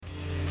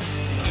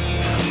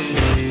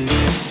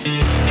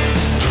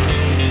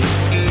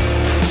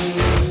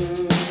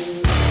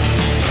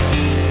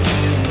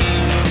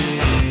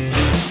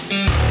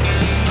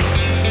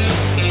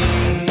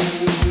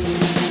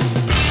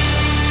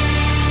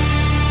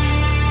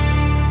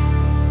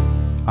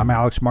I'm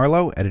Alex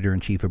Marlowe,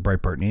 Editor-in-Chief of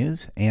Breitbart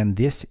News, and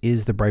this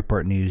is the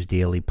Breitbart News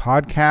Daily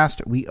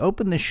Podcast. We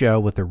open the show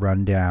with a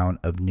rundown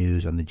of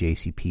news on the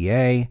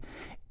JCPA,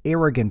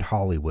 arrogant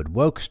Hollywood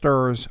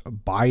wokesters,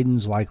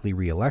 Biden's likely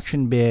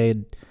re-election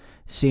bid,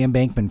 Sam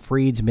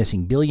Bankman-Fried's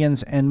missing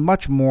billions, and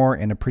much more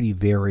in a pretty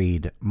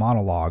varied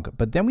monologue.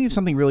 But then we have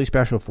something really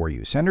special for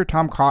you. Senator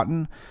Tom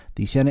Cotton,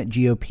 the Senate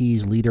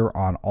GOP's leader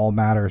on all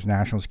matters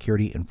national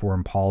security and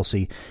foreign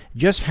policy,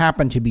 just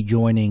happened to be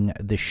joining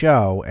the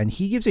show, and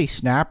he gives a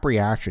snap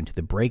reaction to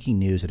the breaking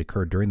news that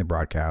occurred during the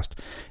broadcast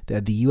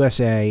that the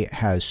USA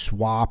has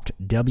swapped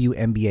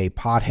WNBA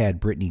pothead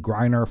Brittany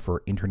Griner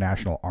for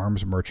international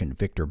arms merchant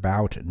Victor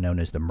Bout, known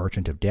as the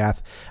Merchant of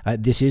Death.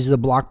 This is the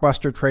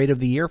blockbuster trade of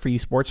the year for you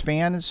sports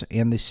fans,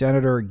 and the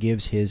senator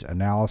gives his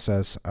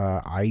analysis.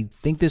 I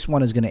think this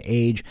one is going to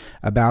age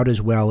about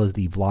as well as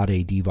the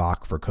Vlade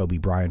Divac for Kobe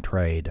Bryant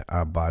trade,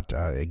 but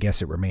I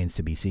guess it remains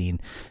to be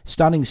seen.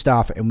 Stunning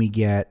stuff, and we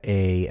get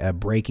a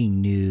breaking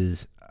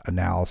news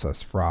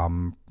analysis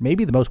from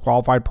maybe the most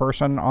qualified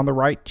person on the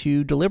right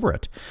to deliver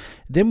it.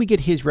 Then we get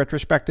his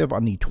retrospective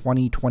on the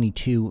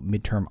 2022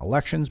 midterm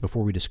elections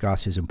before we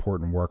discuss his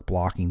important work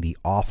blocking the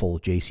awful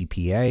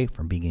JCPA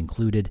from being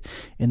included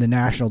in the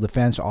National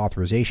Defense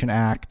Authorization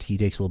Act. He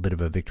takes a little bit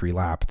of a victory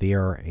lap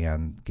there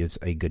and gives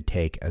a good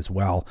take as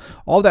well.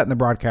 All that in the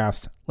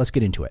broadcast. Let's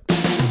get into it.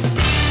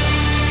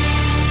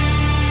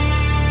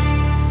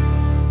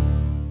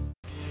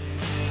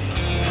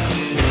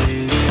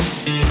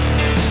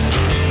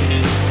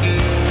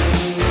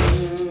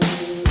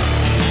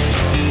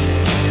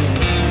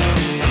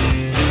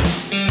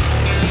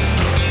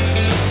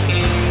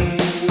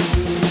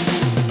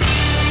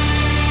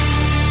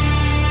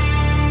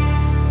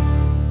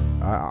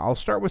 I'll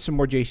start with some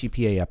more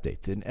JCPA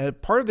updates.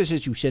 And part of this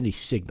is you send a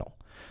signal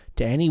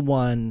to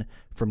anyone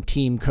from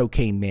Team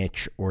Cocaine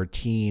Mitch or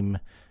Team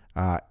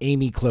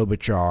Amy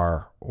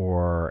Klobuchar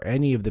or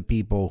any of the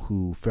people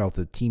who felt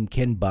that Team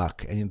Ken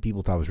Buck, any of the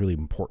people thought it was really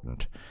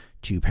important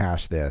to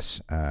pass this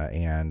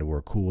and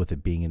were cool with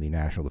it being in the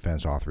National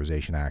Defense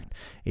Authorization Act.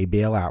 A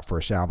bailout for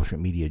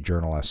establishment media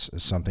journalists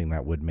is something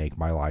that would make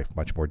my life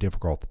much more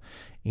difficult,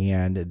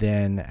 and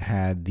then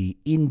had the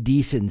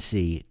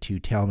indecency to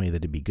tell me that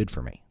it'd be good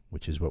for me,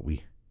 which is what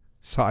we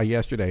saw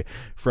yesterday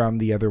from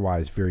the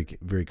otherwise very,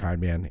 very kind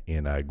man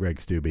in Greg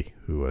Steube,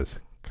 who was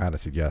kind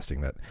of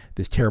suggesting that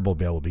this terrible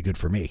bill will be good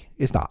for me.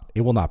 It's not.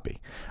 It will not be.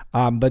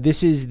 But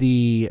this is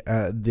the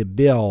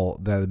bill,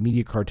 the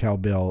Media Cartel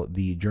Bill,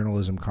 the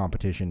Journalism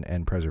Competition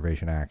and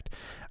Preservation Act.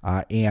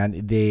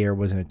 And there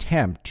was an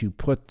attempt to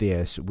put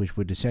this, which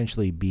would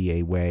essentially be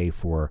a way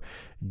for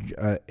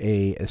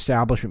a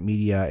establishment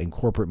media and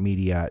corporate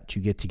media to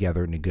get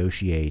together and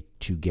negotiate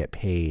to get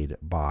paid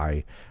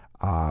by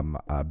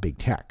big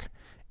tech.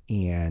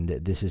 And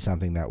this is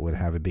something that would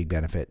have a big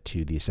benefit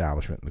to the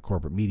establishment and the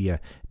corporate media.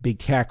 Big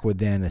tech would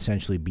then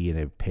essentially be in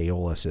a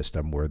payola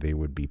system where they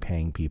would be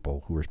paying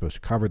people who are supposed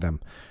to cover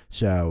them,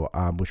 so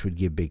which would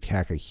give big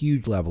tech a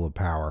huge level of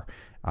power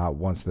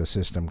once the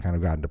system kind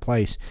of got into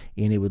place,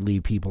 and it would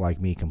leave people like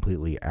me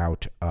completely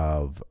out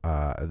of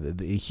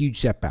a huge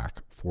setback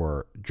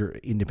for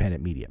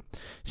independent media.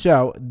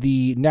 So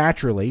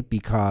naturally,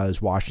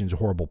 because Washington's a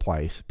horrible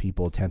place,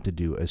 people attempted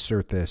to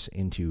assert this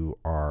into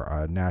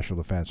our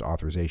National Defense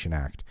Authorization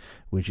Act,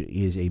 which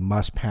is a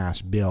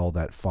must-pass bill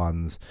that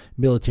funds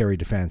military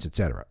defense,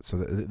 etc. So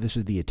this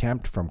is the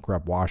attempt from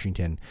corrupt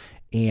Washington,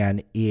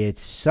 and it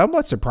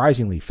somewhat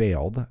surprisingly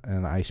failed,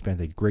 and I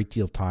spent a great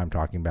deal of time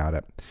talking about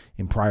it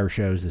in prior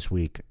shows this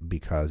week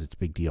because it's a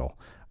big deal.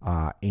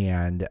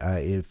 And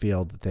it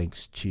failed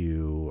thanks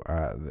to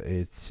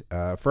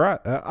for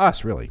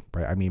us, really.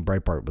 I mean,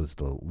 Breitbart was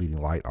the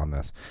leading light on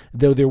this,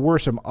 though there were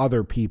some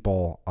other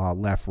people,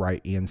 left,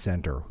 right, and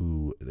center,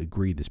 who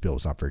agreed this bill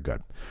was not very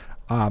good.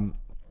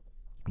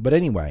 But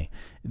anyway,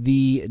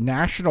 the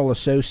National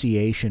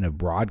Association of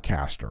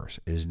Broadcasters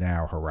is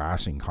now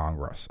harassing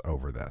Congress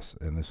over this.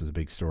 And this is a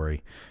big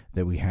story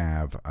that we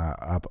have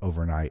up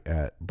overnight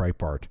at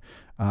Breitbart.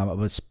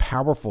 But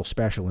powerful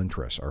special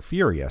interests are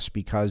furious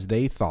because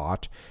they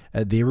thought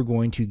they were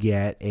going to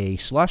get a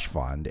slush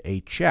fund,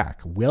 a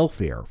check,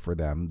 welfare for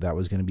them that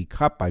was going to be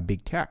cut by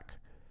big tech.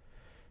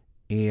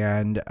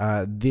 And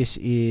this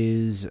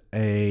is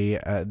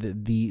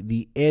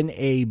the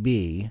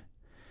NAB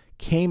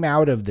came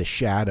out of the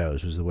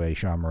shadows, was the way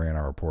Sean Moran,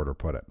 our reporter,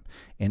 put it,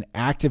 and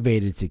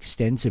activated its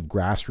extensive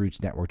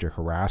grassroots network to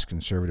harass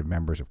conservative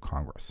members of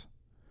Congress.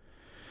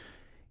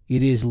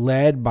 It is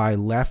led by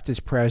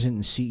leftist president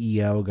and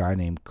CEO, a guy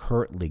named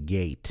Kurt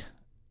Legate,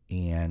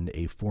 and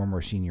a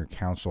former senior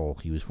counsel.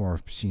 He was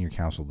former senior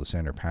counsel to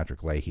Senator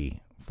Patrick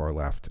Leahy,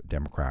 far-left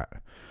Democrat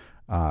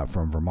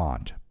from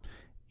Vermont.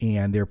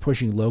 And they're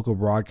pushing local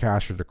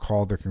broadcasters to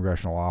call their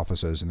congressional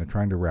offices, and they're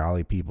trying to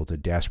rally people to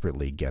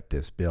desperately get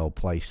this bill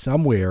placed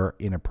somewhere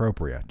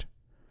inappropriate.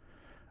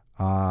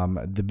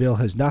 The bill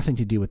has nothing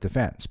to do with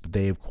defense, but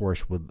they, of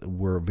course,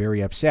 were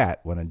very upset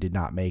when it did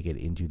not make it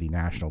into the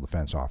National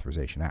Defense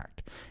Authorization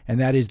Act. And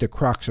that is the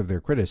crux of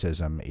their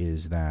criticism,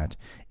 is that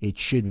it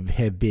should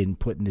have been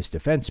put in this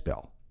defense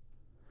bill.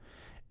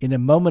 In a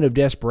moment of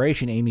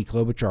desperation, Amy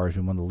Klobuchar has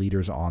been one of the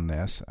leaders on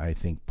this. I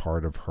think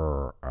part of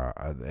her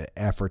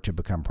effort to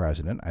become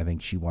president. I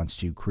think she wants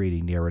to create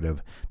a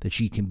narrative that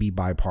she can be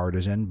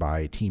bipartisan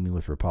by teaming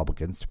with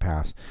Republicans to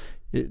pass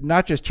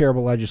not just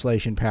terrible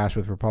legislation passed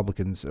with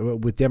Republicans,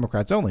 with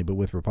Democrats only, but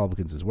with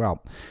Republicans as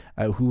well.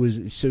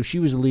 So she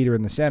was a leader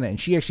in the Senate, and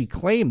she actually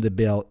claimed the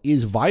bill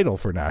is vital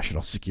for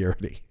national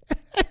security.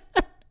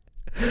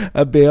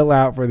 A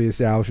bailout for the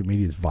establishment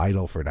media is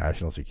vital for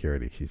national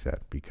security, she said,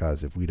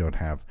 because if we don't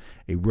have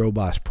a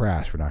robust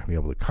press, we're not going to be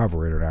able to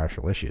cover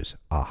international issues.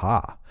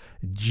 Aha.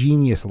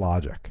 Genius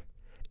logic.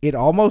 It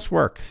almost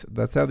works.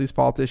 That's how these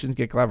politicians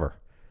get clever.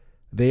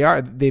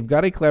 They've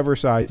got a clever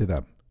side to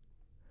them.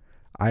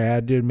 I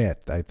had to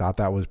admit, I thought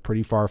that was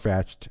pretty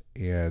far-fetched,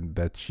 and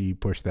that she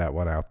pushed that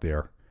one out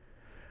there.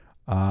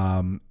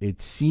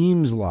 It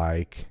seems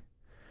like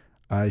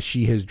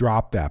she has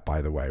dropped that,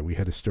 by the way. We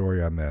had a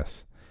story on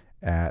this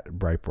at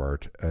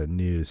Breitbart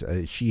News.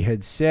 She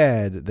had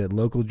said that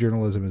local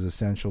journalism is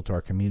essential to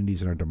our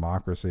communities and our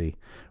democracy.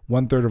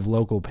 1/3 of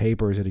local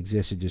papers that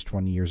existed just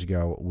 20 years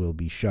ago will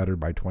be shuttered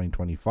by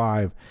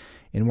 2025.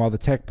 And while the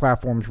tech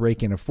platforms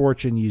rake in a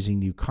fortune using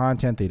new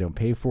content they don't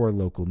pay for,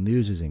 local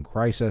news is in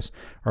crisis.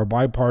 Our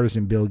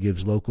bipartisan bill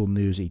gives local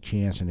news a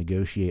chance to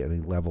negotiate on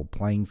a level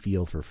playing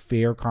field for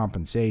fair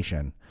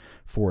compensation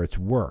for its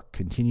work.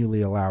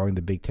 Continually allowing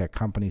the big tech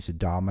companies to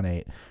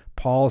dominate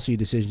policy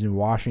decisions in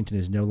Washington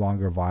is no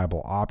longer a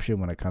viable option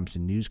when it comes to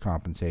news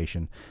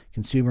compensation,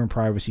 consumer and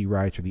privacy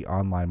rights, or the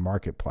online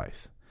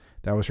marketplace.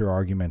 That was her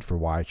argument for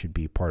why it should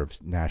be part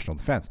of national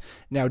defense.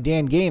 Now,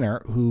 Dan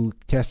Gaynor, who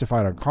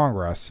testified on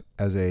Congress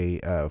as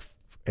a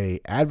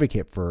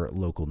advocate for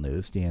local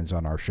news, Dan's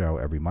on our show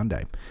every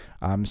Monday,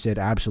 said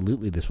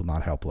absolutely this will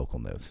not help local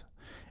news.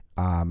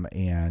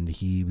 And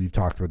we've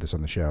talked about this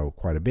on the show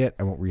quite a bit.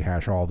 I won't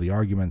rehash all the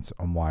arguments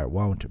on why it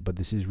won't, but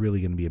this is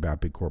really going to be about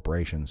big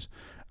corporations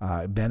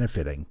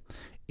benefiting.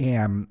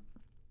 And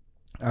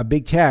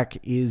big tech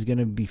is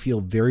going to feel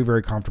very,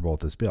 very comfortable with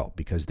this bill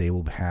because they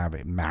will have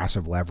a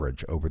massive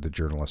leverage over the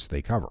journalists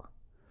they cover.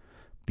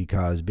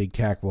 Because big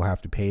tech will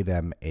have to pay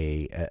them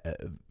a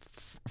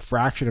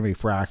fraction of a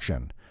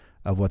fraction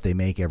of what they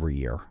make every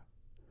year,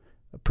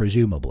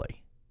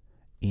 presumably.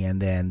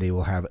 And then they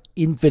will have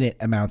infinite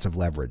amounts of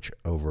leverage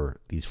over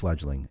these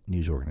fledgling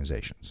news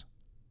organizations.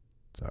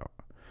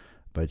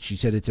 But she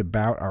said it's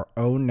about our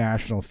own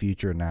national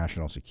future and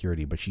national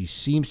security. But she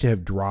seems to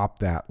have dropped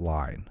that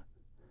line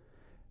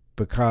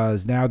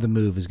because now the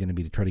move is going to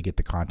be to try to get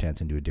the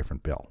contents into a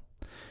different bill.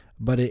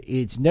 But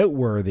it's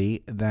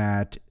noteworthy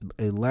that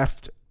a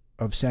left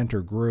of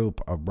center group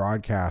of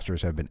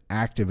broadcasters have been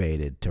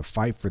activated to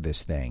fight for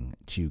this thing,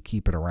 to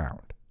keep it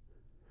around.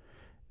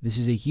 This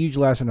is a huge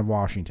lesson of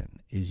Washington,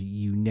 is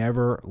you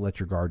never let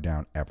your guard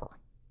down ever.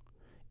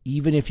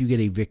 Even if you get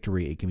a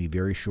victory, it can be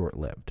very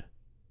short-lived.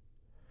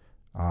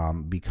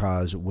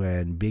 Because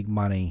when big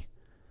money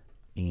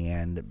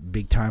and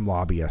big-time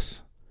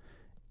lobbyists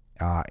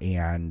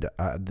and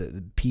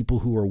the people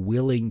who are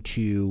willing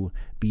to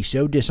be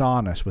so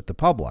dishonest with the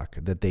public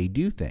that they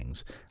do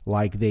things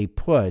like they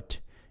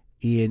put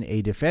in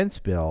a defense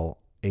bill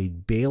a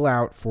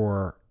bailout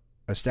for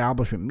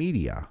establishment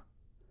media,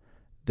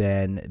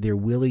 then they're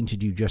willing to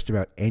do just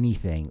about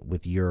anything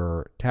with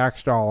your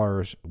tax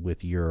dollars,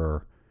 with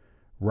your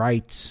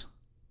rights.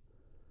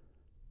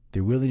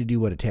 They're willing to do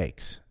what it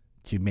takes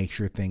to make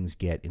sure things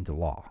get into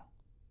law.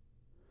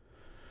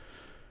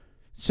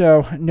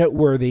 So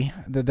noteworthy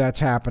that that's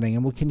happening,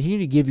 and we'll continue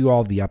to give you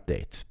all the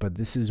updates. But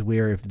this is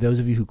where, if those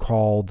of you who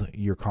called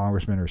your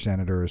congressmen or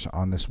senators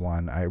on this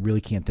one, I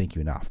really can't thank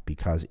you enough,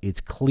 because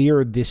it's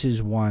clear this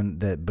is one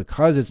that,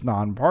 because it's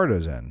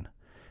nonpartisan,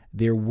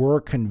 there were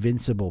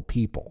convincible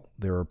people.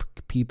 There are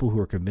people who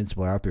are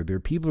convincible out there. There are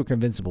people who are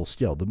convincible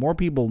still. The more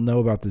people know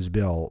about this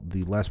bill,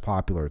 the less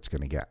popular it's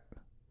going to get.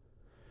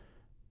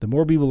 The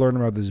more people learn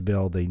about this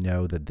bill, they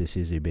know that this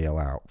is a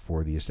bailout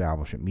for the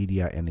establishment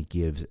media, and it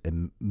gives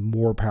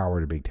more power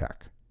to big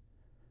tech.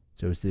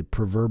 So it's the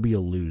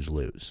proverbial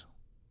lose-lose.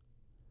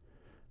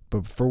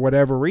 But for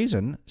whatever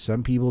reason,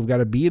 some people have got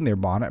to be in their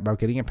bonnet about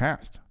getting it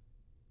passed.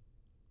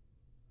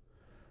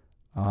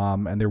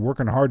 And they're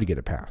working hard to get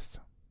it passed.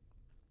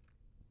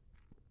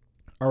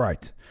 All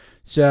right.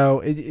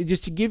 So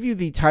just to give you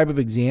the type of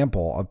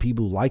example of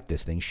people who like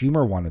this thing,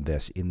 Schumer wanted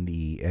this in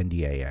the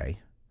NDAA.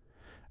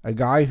 A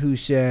guy who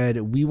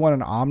said, we want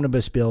an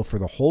omnibus bill for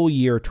the whole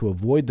year to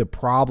avoid the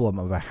problem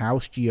of a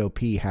House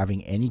GOP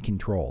having any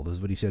control. This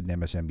is what he said in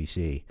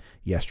MSNBC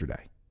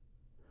yesterday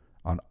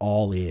on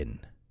All In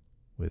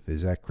with,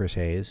 is that Chris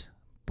Hayes?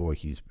 Boy,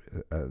 he's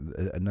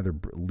another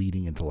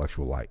leading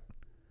intellectual light.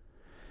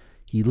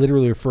 He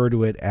literally referred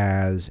to it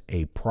as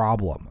a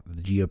problem.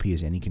 The GOP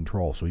has any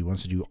control. So he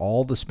wants to do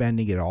all the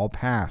spending, get it all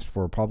passed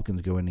before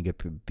Republicans go in and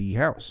get the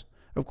House.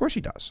 Of course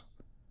he does.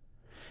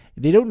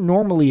 They don't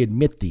normally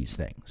admit these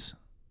things,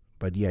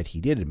 but yet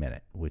he did admit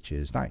it, which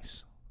is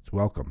nice. It's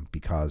welcome,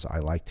 because I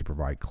like to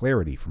provide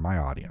clarity for my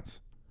audience.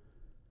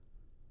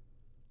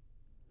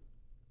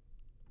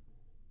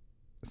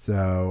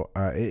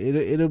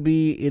 It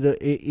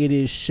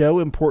is so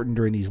important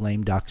during these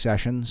lame duck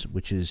sessions,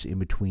 which is in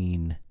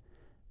between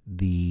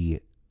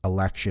the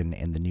election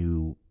and the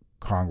new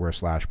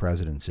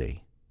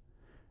Congress/presidency,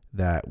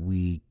 that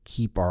we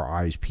keep our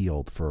eyes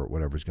peeled for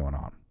whatever's going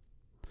on.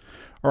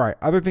 All right,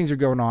 other things are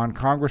going on.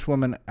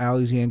 Congresswoman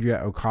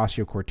Alexandria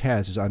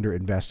Ocasio-Cortez is under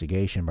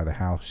investigation by the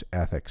House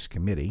Ethics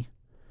Committee.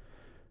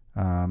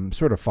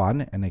 Sort of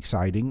fun and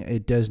exciting.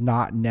 It does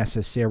not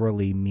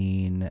necessarily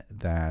mean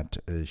that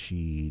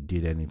she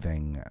did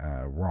anything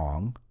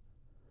wrong,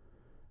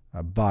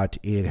 but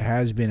it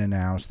has been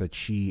announced that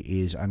she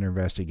is under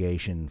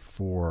investigation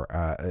for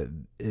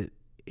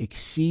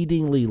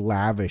exceedingly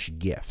lavish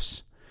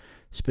gifts,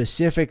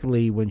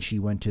 specifically when she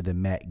went to the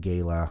Met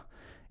Gala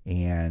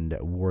and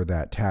wore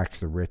that tax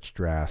the rich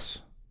dress.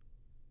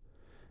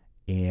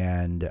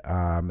 And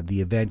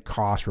the event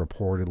cost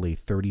reportedly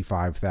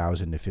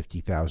 $35,000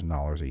 to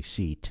 $50,000 a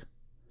seat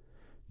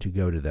to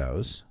go to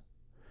those.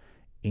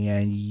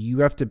 And you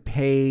have to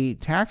pay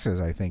taxes,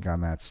 I think,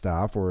 on that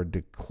stuff or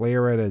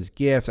declare it as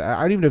gifts.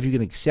 I don't even know if you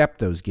can accept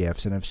those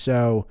gifts. And if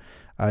so,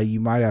 you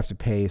might have to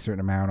pay a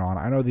certain amount on.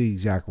 I know the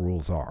exact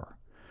rules are.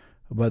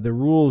 But the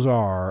rules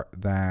are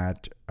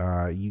that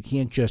you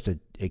can't just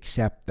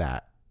accept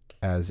that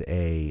as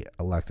a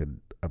elected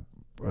a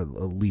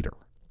leader,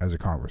 as a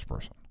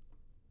congressperson.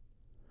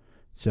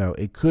 So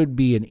it could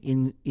be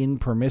an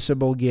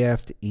impermissible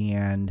gift,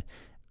 and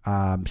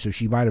so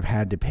she might have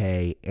had to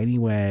pay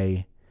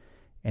anyway.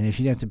 And if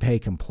she didn't have to pay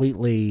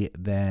completely,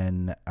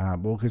 then,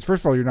 because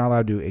first of all, you're not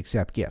allowed to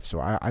accept gifts.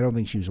 So I don't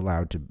think she was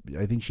allowed to.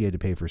 I think she had to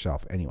pay for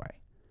herself anyway.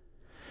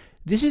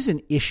 This is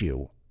an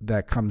issue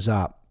that comes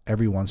up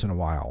every once in a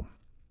while.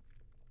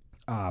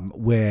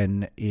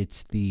 When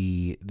it's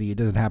it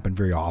doesn't happen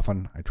very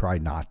often. I try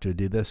not to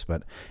do this,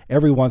 but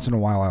every once in a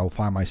while I'll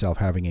find myself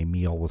having a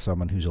meal with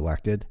someone who's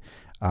elected,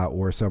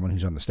 or someone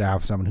who's on the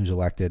staff, someone who's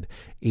elected,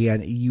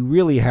 and you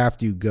really have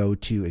to go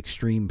to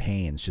extreme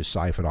pains to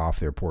siphon off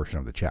their portion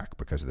of the check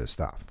because of this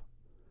stuff.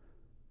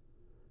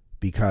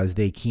 Because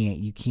I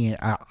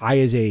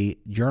as a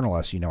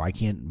journalist, I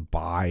can't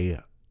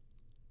buy,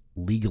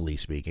 legally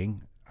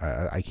speaking,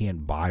 I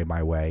can't buy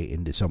my way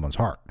into someone's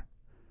heart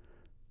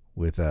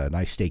with a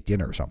nice steak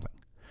dinner or something.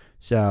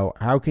 So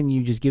how can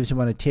you just give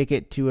someone a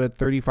ticket to a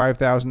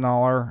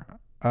 $35,000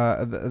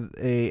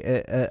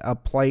 a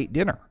plate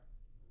dinner?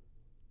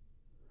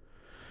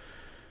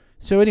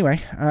 So anyway,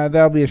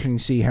 that'll be interesting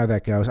to see how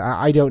that goes.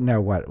 I don't know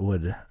what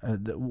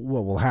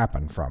will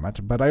happen from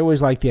it, but I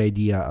always like the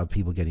idea of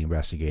people getting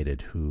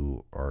investigated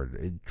who are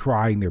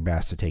trying their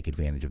best to take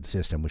advantage of the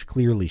system, which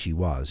clearly she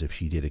was if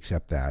she did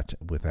accept that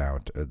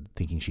without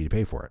thinking she'd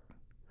pay for it.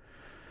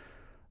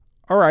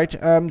 All right,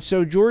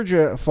 so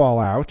Georgia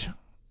fallout.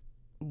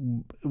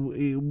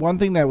 One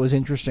thing that was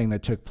interesting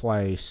that took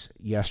place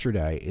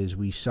yesterday is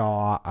we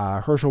saw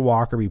Herschel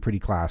Walker be pretty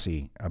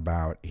classy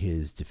about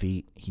his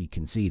defeat. He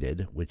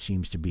conceded, which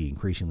seems to be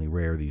increasingly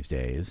rare these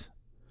days.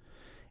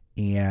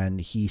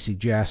 And he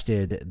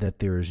suggested that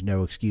there's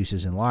no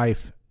excuses in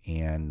life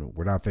and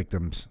we're not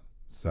victims,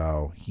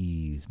 so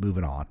he's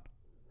moving on.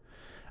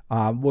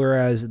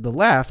 Whereas the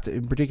left,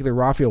 in particular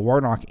Raphael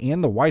Warnock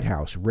and the White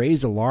House,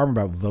 raised alarm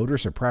about voter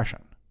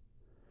suppression.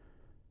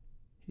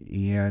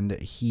 And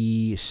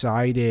he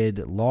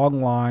cited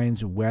long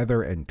lines,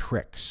 weather, and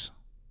tricks.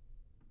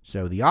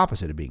 So the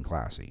opposite of being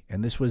classy.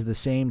 And this was the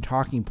same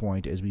talking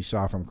point as we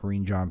saw from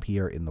Karine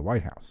Jean-Pierre in the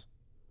White House.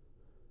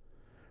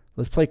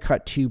 Let's play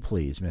cut 2,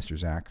 please, Mr.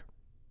 Zach.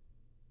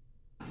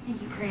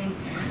 Thank you, Karine.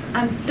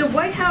 The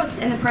White House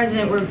and the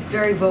president were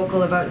very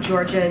vocal about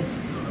Georgia's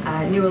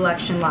new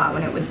election law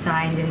when it was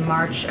signed in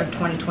March of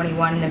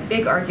 2021. And the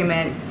big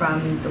argument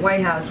from the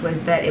White House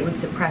was that it would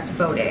suppress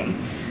voting.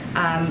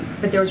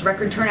 But there was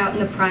record turnout in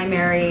the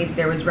primary,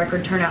 there was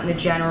record turnout in the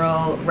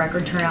general,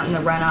 record turnout in the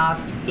runoff,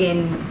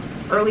 in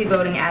early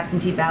voting,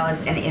 absentee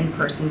ballots, and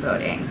in-person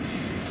voting.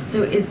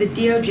 So is the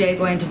DOJ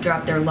going to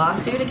drop their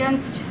lawsuit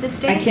against the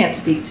state? I can't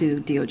speak to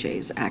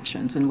DOJ's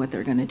actions and what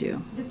they're going to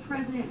do. The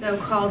president, though,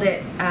 called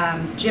it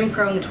Jim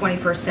Crow in the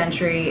 21st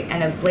century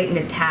and a blatant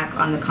attack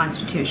on the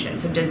Constitution.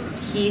 So does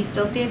he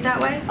still see it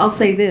that way? I'll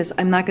say this.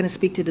 I'm not going to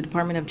speak to the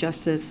Department of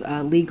Justice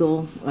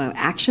legal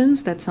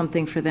actions. That's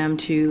something for them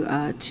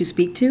to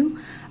speak to.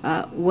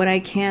 What I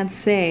can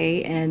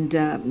say, and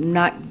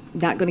not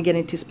going to get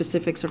into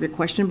specifics of your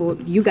question,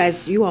 but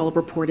you all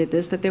reported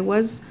this, that there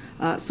was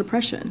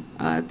suppression,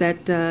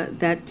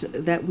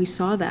 that we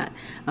saw that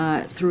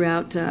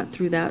throughout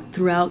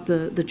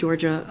the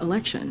Georgia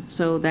election.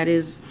 So that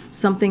is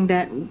something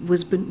that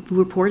was been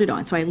reported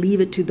on. So I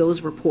leave it to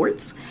those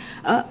reports.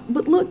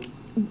 But look,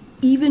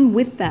 even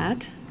with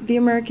that, the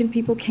American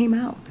people came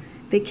out.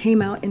 They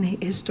came out in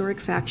historic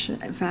fashion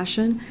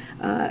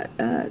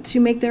to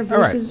make their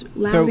voices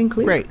loud and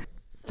clear. Great.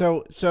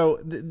 So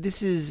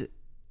this is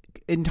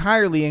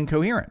entirely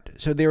incoherent.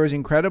 So there was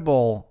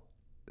incredible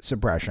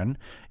suppression.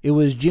 It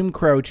was Jim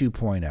Crow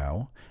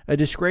 2.0, a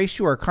disgrace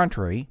to our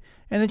country,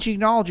 and then she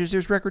acknowledges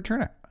there's record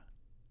turnout.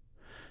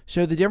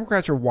 So the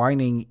Democrats are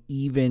whining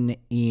even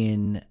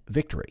in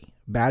victory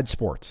bad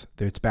sports.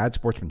 It's bad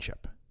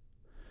sportsmanship.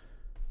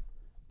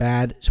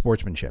 Bad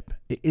sportsmanship.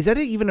 Is that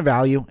even a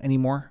value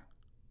anymore?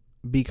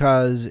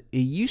 Because it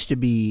used to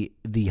be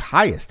the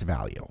highest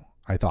value,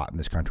 I thought, in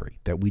this country,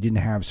 that we didn't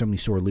have so many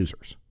sore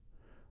losers.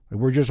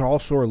 We're just all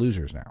sore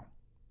losers now.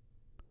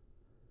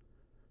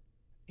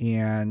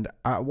 And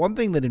one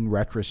thing that in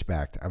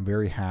retrospect, I'm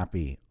very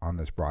happy on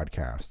this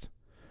broadcast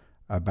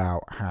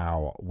about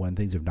how when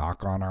things have not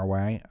gone our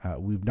way,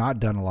 we've not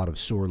done a lot of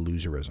sore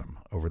loserism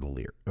over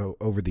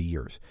the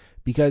years,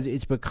 because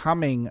it's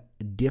becoming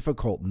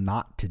difficult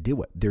not to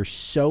do it. There's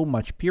so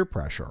much peer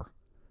pressure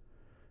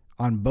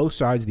on both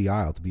sides of the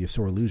aisle to be a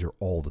sore loser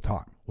all the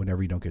time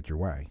whenever you don't get your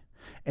way.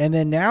 And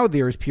then now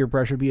there's peer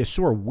pressure to be a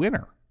sore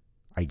winner,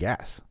 I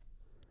guess.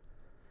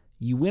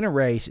 You win a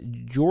race.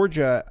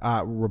 Georgia,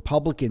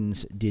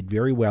 Republicans did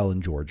very well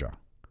in Georgia.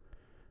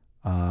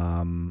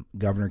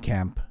 Governor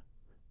Kemp,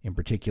 in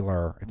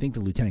particular, I think the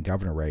lieutenant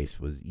governor race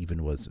was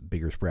a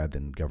bigger spread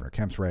than Governor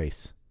Kemp's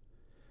race.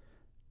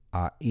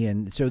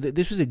 And so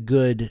this was a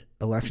good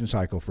election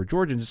cycle for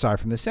Georgians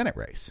aside from the Senate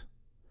race.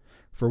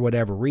 For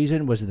whatever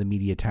reason, was it the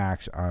media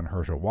attacks on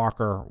Herschel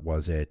Walker?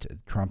 Was it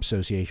Trump's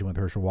association with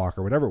Herschel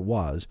Walker? Whatever it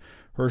was,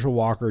 Herschel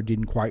Walker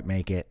didn't quite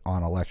make it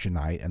on election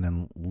night and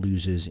then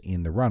loses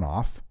in the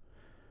runoff.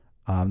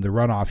 The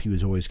runoff, he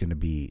was always going to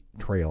be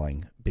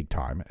trailing big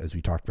time, as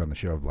we talked about on the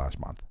show last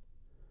month.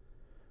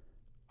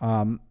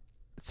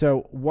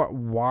 So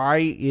why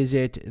is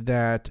it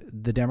that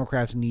the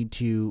Democrats need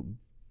to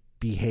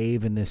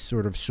behave in this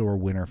sort of sore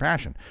winner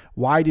fashion?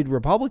 Why did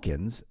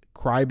Republicans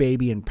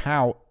crybaby and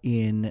pout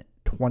in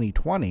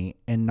 2020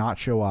 and not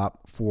show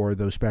up for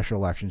those special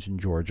elections in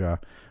Georgia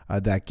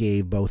that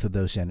gave both of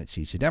those Senate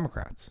seats to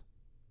Democrats?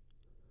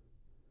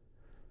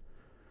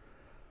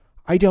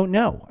 I don't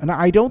know. And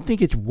I don't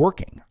think it's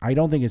working.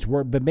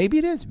 But maybe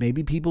it is.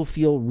 Maybe people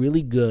feel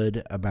really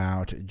good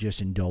about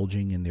just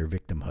indulging in their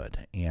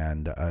victimhood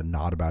and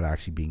not about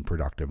actually being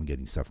productive and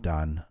getting stuff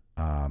done.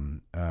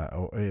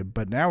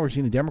 But now we're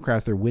seeing the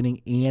Democrats, they're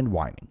winning and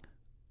whining.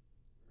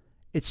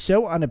 It's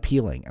so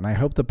unappealing, and I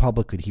hope the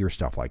public could hear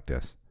stuff like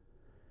this.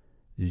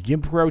 There's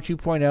Jim Crow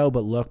 2.0,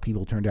 but look,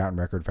 people turned out in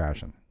record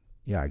fashion.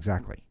 Yeah,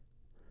 exactly.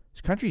 This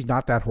country's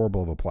not that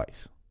horrible of a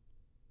place.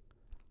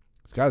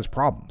 It's got its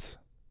problems.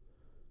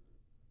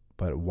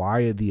 But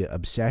why the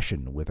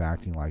obsession with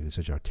acting like it's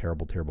such a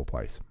terrible, terrible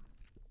place?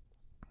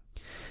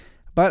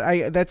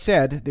 But that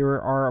said, there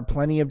are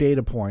plenty of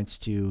data points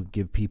to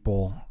give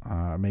people,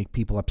 make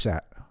people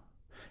upset.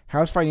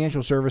 House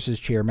Financial Services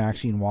Chair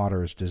Maxine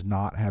Waters does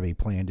not have a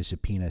plan to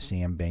subpoena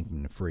Sam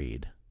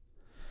Bankman-Fried.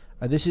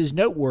 This is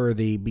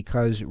noteworthy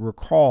because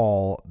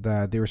recall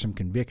that there were some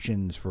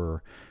convictions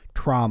for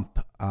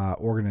Trump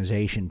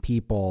organization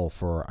people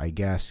for, I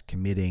guess,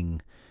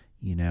 committing,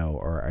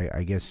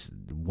 I guess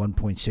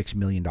 $1.6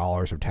 million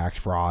of tax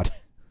fraud.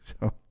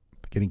 So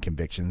getting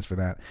convictions for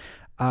that.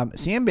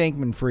 Sam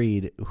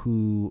Bankman-Fried,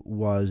 who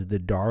was the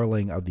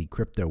darling of the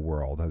crypto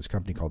world, has a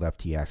company called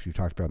FTX. We've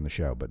talked about it on the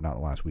show, but not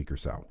the last week or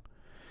so.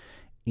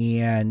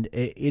 And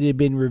it had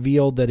been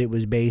revealed that it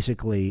was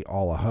basically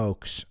all a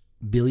hoax.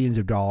 Billions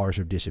of dollars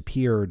have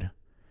disappeared.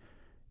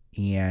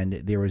 And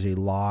there was a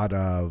lot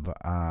of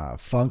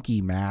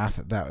funky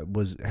math that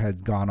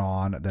had gone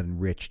on that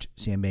enriched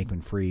Sam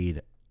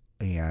Bankman-Fried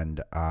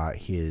and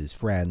his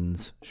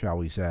friends, shall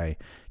we say,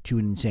 to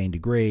an insane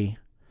degree.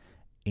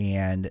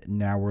 And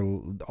now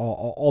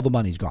all the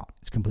money's gone.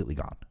 It's completely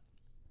gone.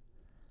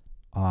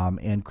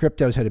 And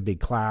crypto's had a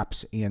big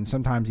collapse, and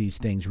sometimes these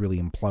things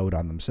really implode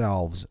on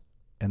themselves,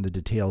 and the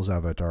details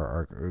of it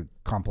are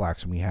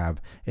complex, and we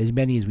have as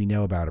many as we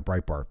know about at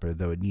Breitbart, but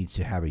though it needs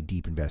to have a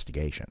deep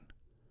investigation.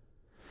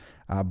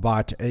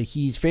 But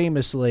he's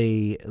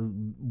famously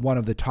one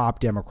of the top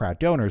Democrat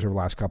donors over the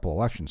last couple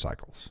election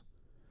cycles.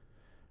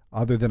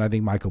 Other than, I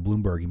think, Michael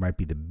Bloomberg, he might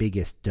be the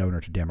biggest donor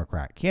to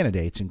Democrat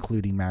candidates,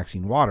 including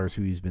Maxine Waters,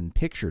 who he's been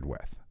pictured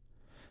with.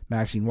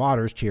 Maxine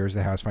Waters chairs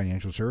the House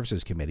Financial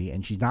Services Committee,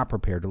 and she's not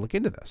prepared to look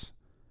into this.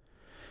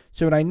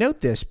 So, and I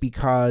note this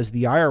because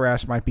the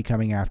IRS might be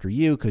coming after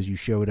you because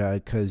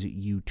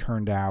you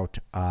turned out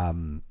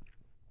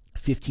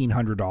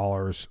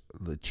 $1,500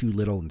 too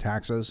little in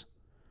taxes.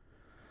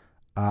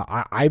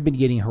 I've been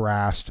getting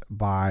harassed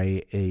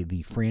by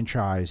the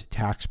franchise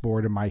tax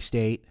board in my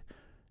state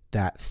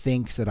that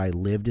thinks that I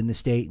lived in the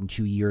state in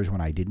 2 years when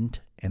I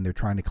didn't, and they're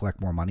trying to collect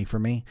more money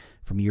from me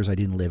from years I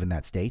didn't live in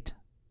that state.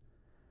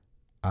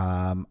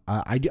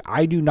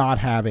 I do not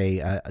have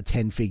a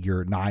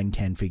 10-figure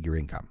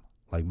income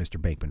like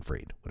Mr.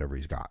 Bankman-Fried, whatever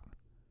he's got,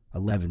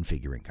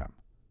 11-figure income.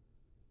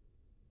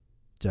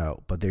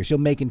 So, but they're still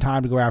making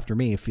time to go after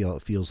me. It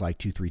feels like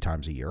 2-3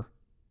 times a year.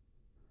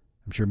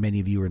 I'm sure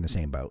many of you are in the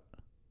same boat.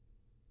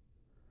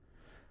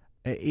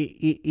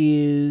 It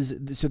is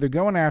so they're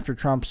going after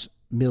Trump's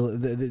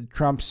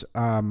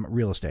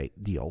real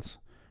estate deals.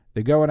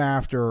 They're going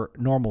after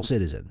normal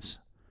citizens.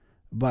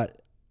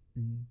 But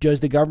does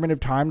the government have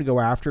time to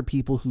go after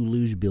people who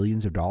lose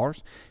billions of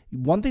dollars?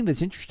 One thing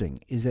that's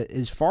interesting is that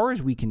as far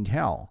as we can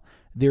tell,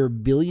 There are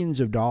billions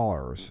of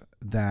dollars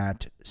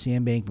that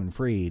Sam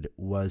Bankman-Fried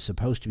was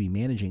supposed to be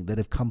managing that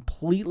have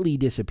completely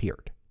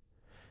disappeared.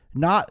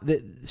 Not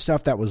the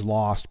stuff that was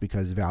lost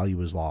because value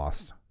was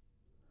lost.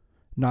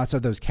 Not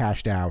stuff that was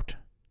cashed out.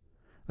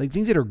 Like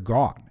things that are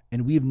gone,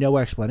 and we have no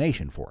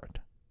explanation for it.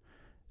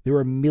 There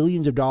are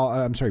billions of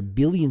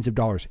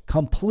dollars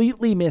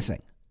completely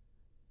missing.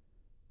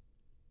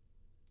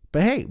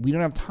 But hey, we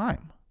don't have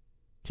time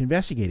to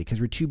investigate it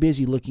because we're too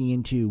busy looking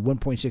into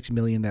 $1.6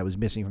 million that was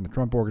missing from the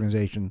Trump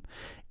organization,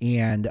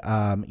 and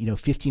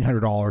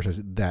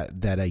 $1,500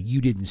 that you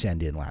didn't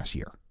send in last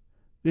year.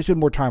 We spend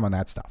more time on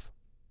that stuff.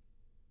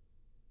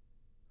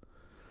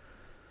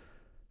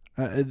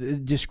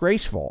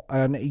 Disgraceful.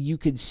 And you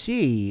could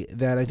see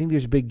that I think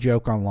there's a big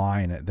joke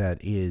online that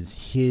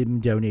is him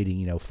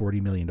donating,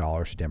 $40 million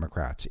to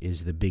Democrats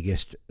is the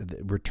biggest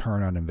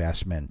return on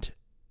investment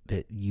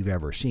that you've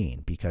ever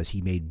seen because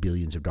he made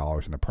billions of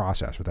dollars in the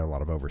process without a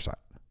lot of oversight.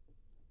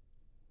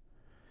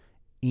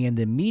 And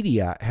the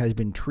media has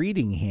been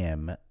treating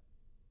him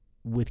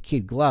with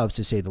kid gloves,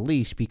 to say the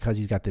least, because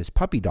he's got this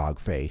puppy dog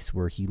face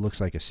where he looks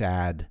like a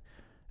sad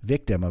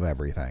victim of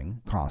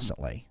everything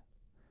constantly.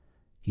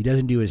 He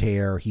doesn't do his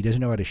hair. He doesn't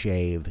know how to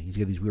shave. He's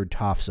got these weird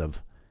tufts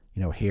of,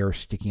 hair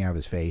sticking out of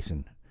his face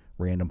in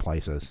random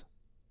places.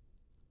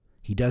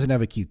 He doesn't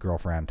have a cute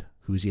girlfriend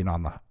who's in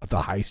on the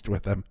heist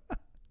with him.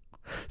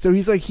 So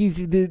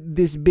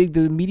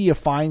the media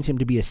finds him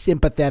to be a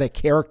sympathetic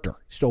character.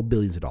 He stole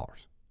billions of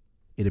dollars,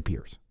 it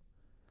appears.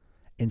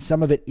 And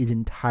some of it is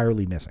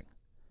entirely missing.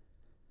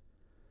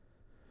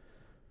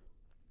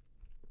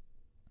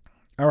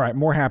 All right,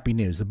 more happy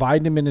news. The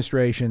Biden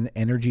administration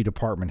Energy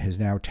Department has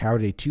now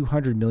touted a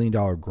 $200 million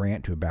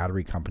grant to a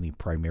battery company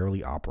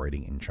primarily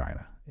operating in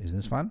China. Isn't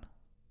this fun?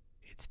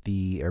 It's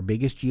our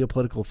biggest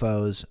geopolitical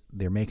foes.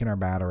 They're making our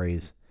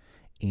batteries,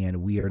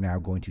 and we are now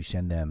going to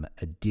send them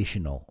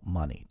additional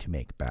money to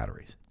make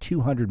batteries.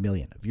 $200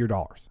 million of your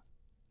dollars.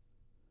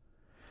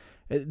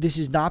 This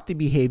is not the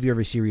behavior of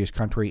a serious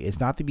country. It's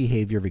not the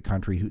behavior of a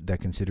country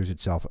that considers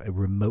itself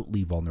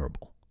remotely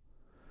vulnerable.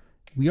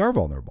 We are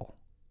vulnerable.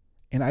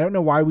 And I don't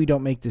know why we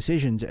don't make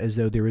decisions as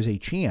though there is a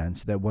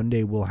chance that one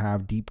day we'll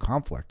have deep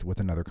conflict with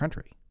another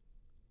country.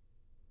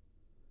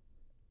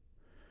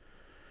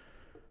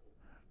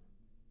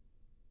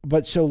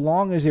 But so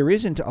long as there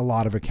isn't a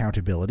lot of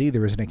accountability,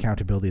 there isn't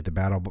accountability at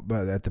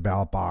the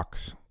ballot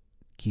box,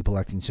 keep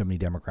electing so many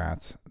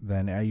Democrats,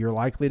 then you're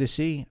likely to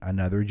see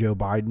another Joe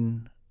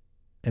Biden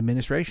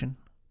administration.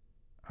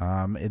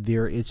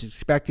 It's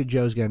expected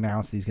Joe's going to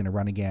announce that he's going to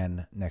run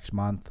again next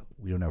month.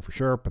 We don't know for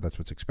sure, but that's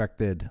what's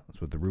expected.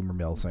 That's what the rumor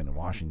mill is saying in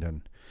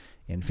Washington.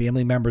 And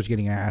family members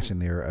getting asked,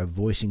 and they're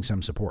voicing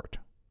some support.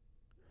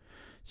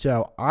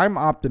 So I'm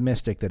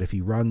optimistic that if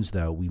he runs,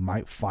 though, we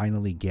might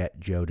finally get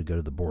Joe to go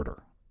to the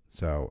border.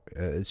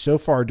 So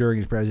far during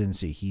his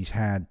presidency, he's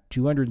had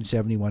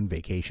 271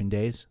 vacation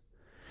days.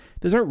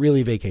 Those aren't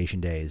really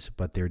vacation days,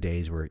 but they're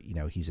days where,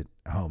 he's at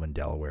home in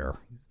Delaware,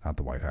 not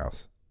the White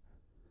House.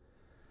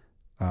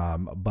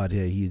 But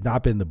he's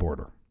not been the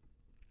border.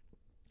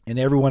 And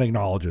everyone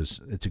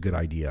acknowledges it's a good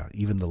idea.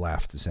 Even the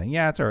left is saying,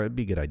 yeah, it's all right. It'd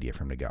be a good idea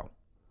for him to go.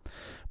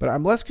 But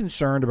I'm less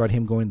concerned about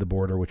him going to the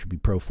border, which would be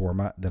pro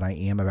forma, than I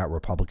am about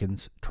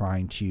Republicans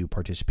trying to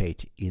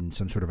participate in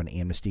some sort of an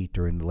amnesty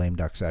during the lame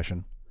duck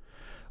session.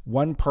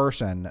 One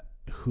person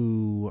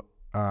who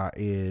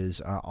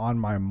is on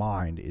my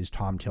mind is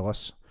Tom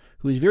Tillis,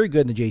 who is very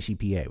good in the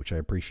JCPA, which I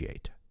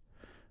appreciate.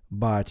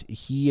 But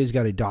he has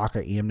got a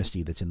DACA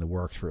amnesty that's in the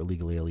works for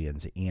illegal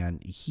aliens,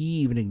 and he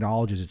even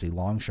acknowledges it's a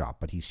long shot,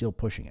 but he's still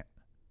pushing it.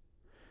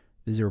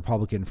 This is a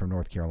Republican from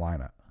North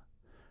Carolina,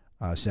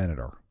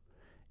 senator.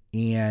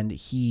 And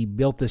he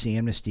built this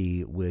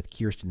amnesty with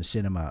Kyrsten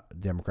Sinema,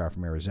 Democrat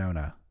from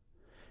Arizona,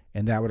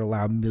 and that would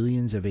allow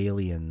millions of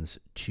aliens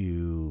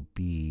to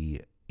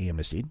be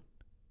amnestied,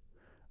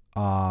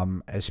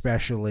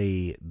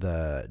 especially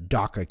the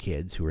DACA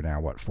kids who are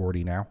now,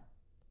 40 now?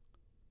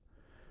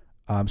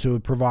 So it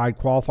would provide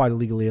qualified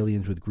illegal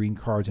aliens with green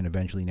cards and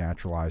eventually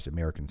naturalized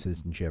American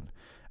citizenship.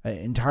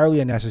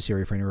 Entirely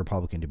unnecessary for any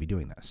Republican to be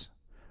doing this,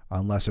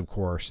 unless, of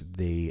course,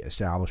 the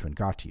establishment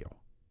got to you.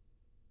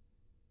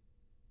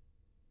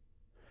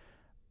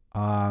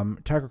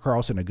 Tucker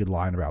Carlson had a good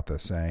line about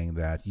this, saying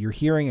that you're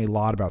hearing a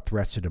lot about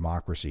threats to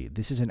democracy.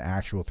 This is an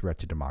actual threat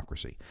to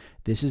democracy.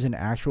 This is an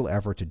actual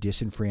effort to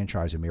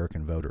disenfranchise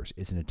American voters.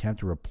 It's an attempt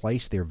to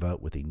replace their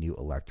vote with a new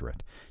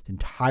electorate. It's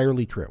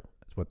entirely true.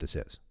 That's what this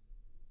is.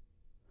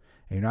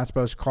 And you're not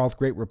supposed to call it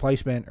great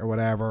replacement or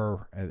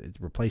whatever. It's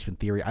replacement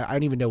theory. I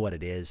don't even know what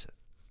it is.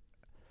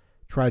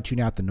 Try to tune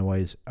out the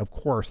noise. Of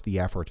course, the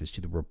effort is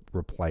to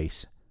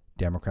replace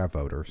Democrat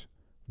voters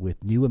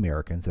with new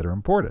Americans that are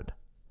imported.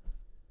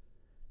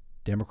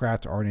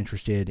 Democrats aren't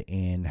interested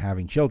in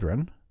having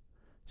children,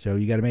 so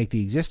you got to make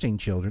the existing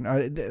children.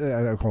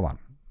 Hold on.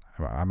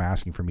 I'm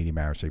asking for Media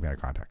Matters, taking out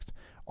of context.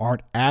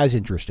 Aren't as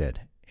interested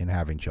in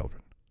having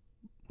children.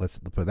 Let's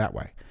put it that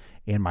way.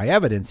 And my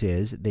evidence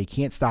is they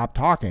can't stop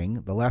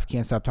talking. The left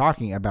can't stop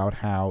talking about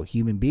how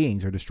human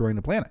beings are destroying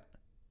the planet.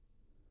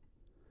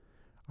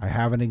 I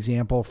have an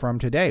example from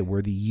today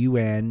where the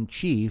UN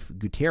chief,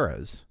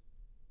 Guterres,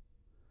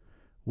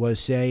 was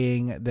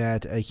saying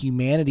that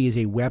humanity is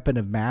a weapon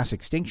of mass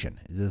extinction.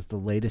 This is the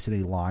latest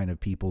in a line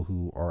of people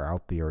who are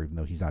out there, even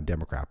though he's not a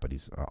Democrat, but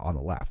he's on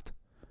the left,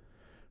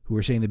 who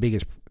are saying the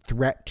biggest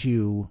threat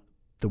to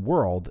the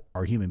world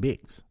are human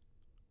beings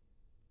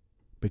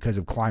because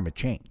of climate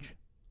change.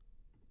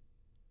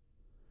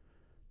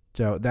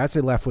 So that's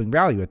a left-wing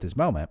value at this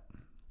moment.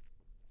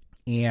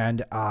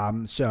 And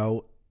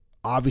so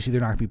obviously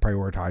they're not going to be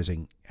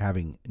prioritizing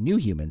having new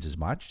humans as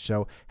much.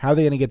 So how are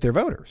they going to get their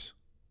voters?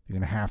 They're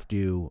going to have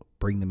to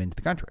bring them into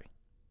the country.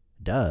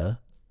 Duh.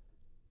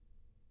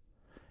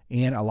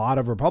 And a lot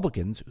of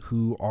Republicans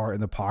who are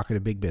in the pocket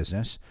of big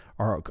business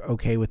are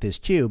okay with this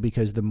too,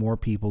 because the more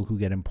people who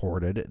get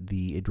imported,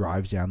 it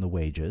drives down the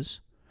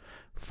wages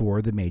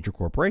for the major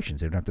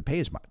corporations. They don't have to pay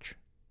as much.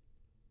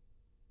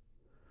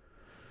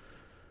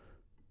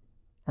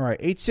 All right,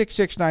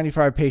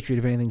 866-95-PATRIOT,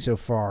 if anything so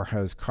far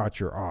has caught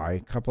your eye.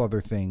 A couple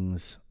other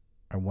things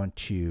I want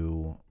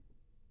to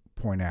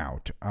point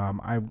out. I'm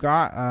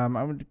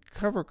going to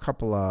cover a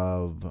couple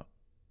of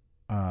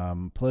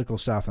political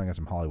stuff, and I got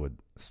some Hollywood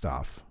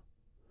stuff.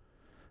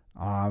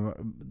 The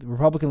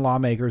Republican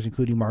lawmakers,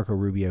 including Marco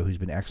Rubio, who's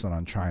been excellent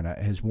on China,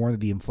 has warned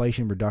that the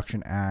Inflation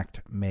Reduction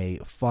Act may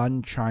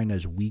fund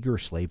China's Uyghur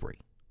slavery.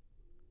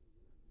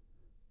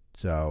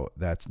 So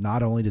that's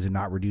not only does it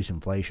not reduce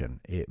inflation,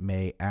 it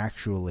may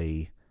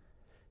actually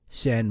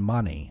send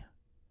money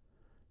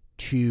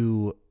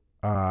to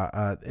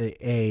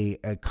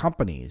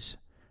companies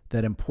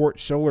that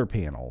import solar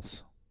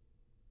panels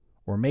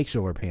or make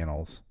solar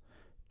panels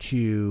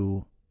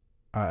to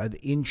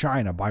in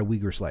China by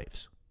Uyghur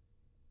slaves.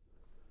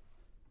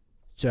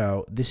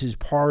 So this is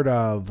part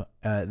of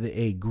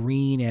a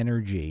green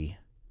energy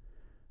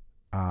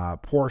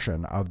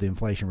portion of the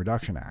Inflation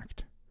Reduction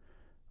Act.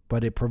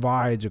 But it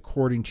provides,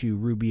 according to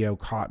Rubio,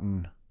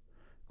 Cotton,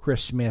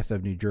 Chris Smith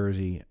of New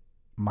Jersey,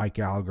 Mike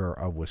Gallagher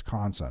of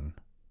Wisconsin,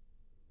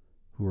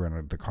 who are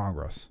in the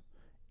Congress,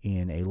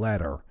 in a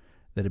letter,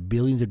 that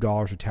billions of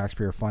dollars of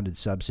taxpayer-funded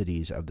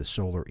subsidies of the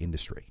solar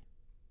industry.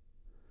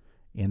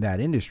 And that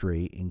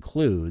industry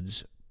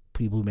includes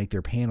people who make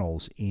their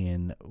panels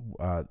in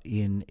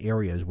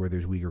areas where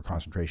there's Uyghur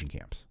concentration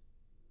camps.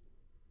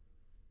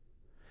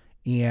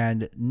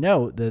 And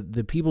note that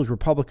the People's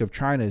Republic of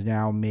China is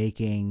now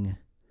making,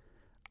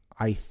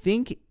 I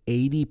think,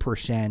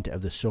 80%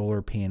 of the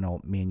solar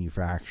panel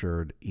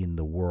manufactured in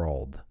the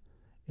world,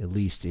 at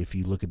least if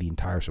you look at the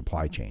entire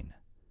supply chain.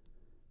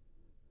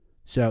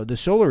 So the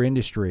solar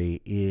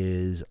industry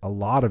a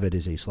lot of it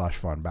is a slush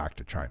fund back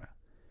to China.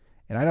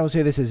 And I don't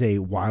say this as a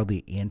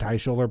wildly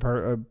anti-solar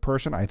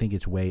person. I think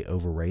it's way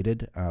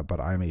overrated, but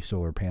I'm a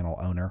solar panel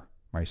owner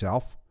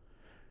myself.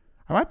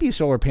 I might be a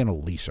solar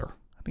panel leaser.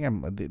 I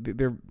think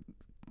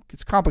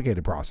it's a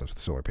complicated process with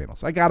solar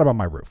panels. I got them on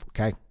my roof,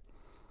 okay?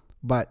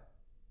 But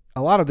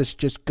a lot of this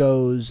just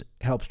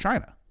helps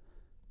China.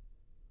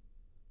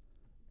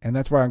 And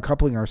that's why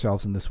uncoupling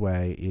ourselves in this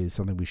way is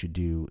something we should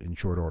do in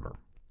short order.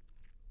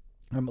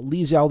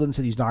 Lee Zeldin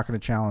said he's not going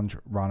to challenge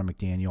Ronna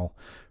McDaniel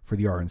for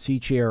the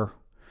RNC chair.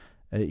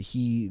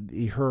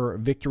 Her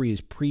victory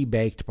is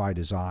pre-baked by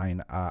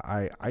design.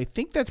 I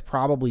think that's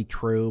probably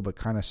true, but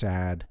kind of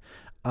sad.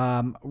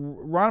 Ronna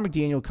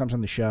McDaniel comes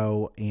on the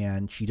show,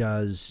 and she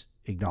does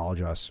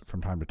acknowledge us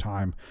from time to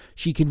time.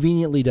 She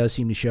conveniently does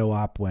seem to show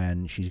up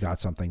when she's got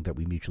something that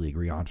we mutually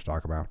agree on to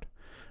talk about.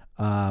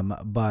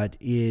 But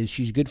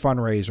she's a good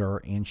fundraiser,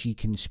 and she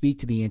can speak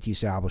to the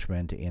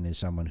anti-establishment and is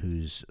someone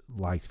who's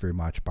liked very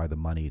much by the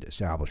moneyed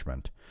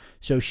establishment.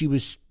 So she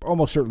was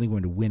almost certainly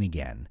going to win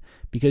again,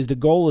 because the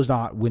goal is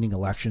not winning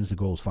elections, the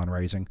goal is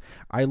fundraising.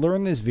 I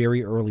learned this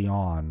very early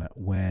on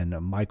when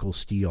Michael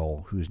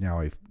Steele, who's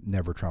now a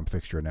Never Trump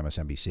fixture at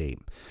MSNBC,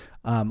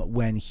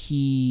 when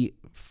he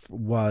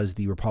was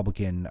the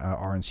Republican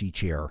RNC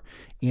chair,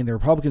 and the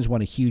Republicans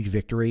won a huge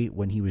victory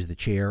when he was the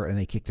chair, and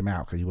they kicked him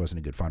out because he wasn't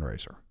a good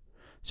fundraiser.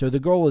 So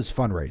the goal is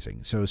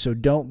fundraising. So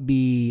don't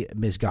be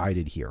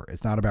misguided here.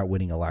 It's not about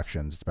winning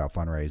elections. It's about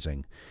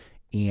fundraising.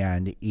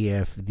 And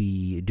if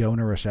the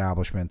donor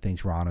establishment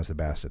thinks Ron is the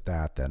best at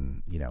that,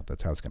 then,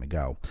 that's how it's going to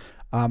go.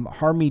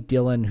 Harmeet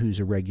Dillon, who's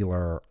a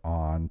regular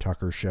on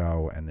Tucker's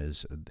show and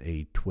is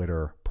a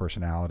Twitter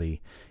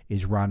personality,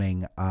 is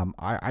running.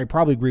 I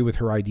probably agree with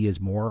her ideas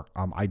more.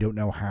 I don't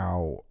know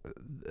how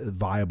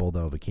viable,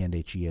 though, of a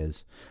candidate she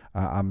is.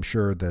 I'm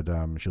sure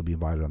that she'll be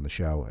invited on the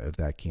show if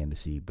that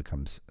candidacy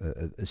becomes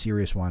a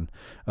serious one.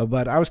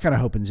 But I was kind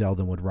of hoping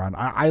Zeldin would run.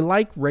 I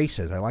like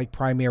races. I like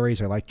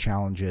primaries. I like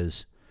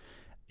challenges.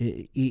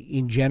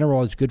 In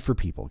general, it's good for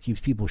people. It keeps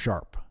people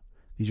sharp.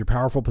 These are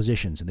powerful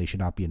positions, and they should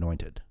not be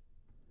anointed.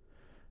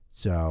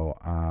 So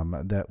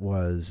that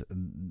was,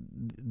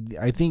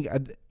 I think,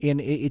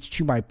 and it's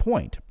to my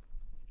point.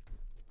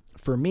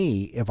 For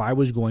me, if I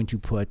was going to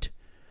put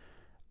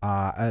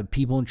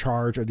people in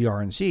charge of the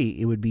RNC,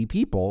 it would be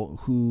people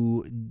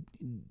who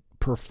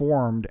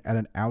performed at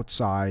an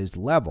outsized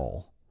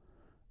level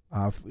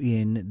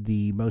in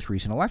the most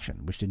recent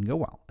election, which didn't go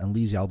well. And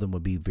Lee Zeldin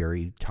would be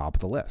very top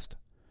of the list.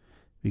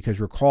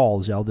 Because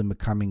recall, Zeldin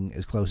becoming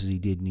as close as he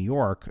did in New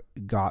York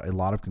got a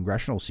lot of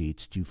congressional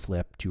seats to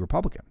flip to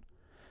Republican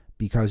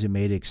because it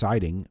made it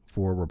exciting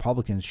for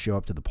Republicans to show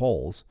up to the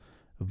polls,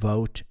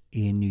 vote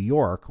in New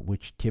York,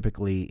 which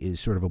typically is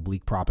sort of a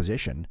bleak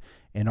proposition,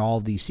 and all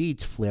of these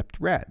seats flipped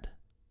red.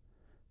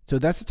 So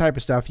that's the type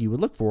of stuff you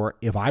would look for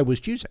if I was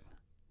choosing.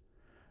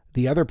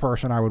 The other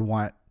person I would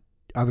want,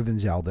 other than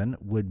Zeldin,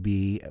 would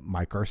be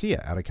Mike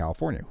Garcia out of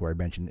California, who I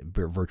mentioned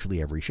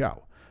virtually every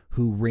show,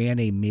 who ran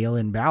a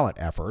mail-in ballot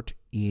effort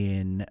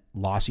in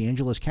Los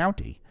Angeles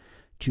County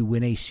to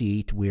win a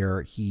seat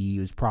where he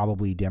was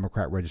probably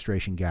Democrat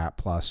registration gap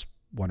plus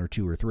 1 or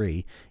 2 or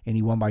 3, and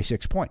he won by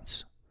 6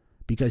 points.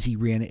 Because he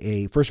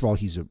ran first of all,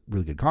 he's a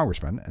really good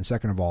congressman, and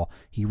second of all,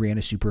 he ran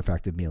a super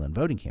effective mail-in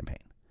voting campaign.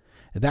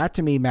 That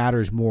to me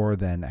matters more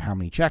than how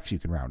many checks you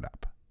can round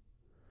up.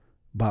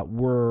 But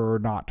we're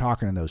not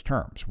talking in those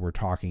terms. We're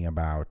talking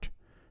about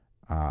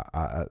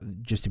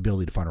just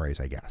ability to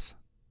fundraise, I guess.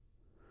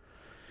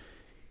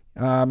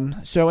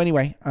 So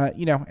anyway,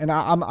 and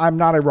I'm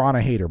not a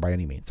Ronna hater by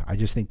any means. I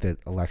just think that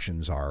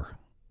elections are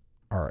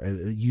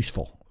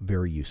useful,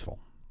 very useful.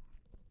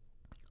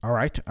 All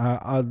right,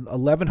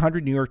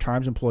 1,100 New York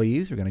Times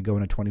employees are going to go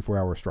on a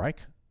 24-hour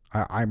strike.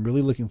 I'm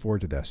really looking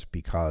forward to this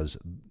because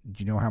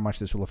do you know how much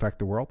this will affect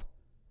the world?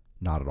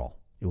 Not at all.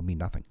 It will mean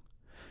nothing.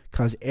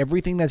 Because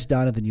everything that's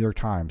done at the New York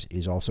Times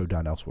is also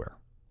done elsewhere.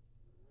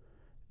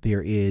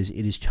 It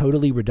is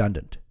totally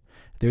redundant.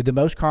 They're the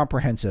most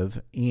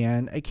comprehensive,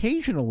 and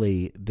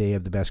occasionally they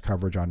have the best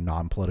coverage on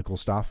non-political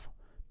stuff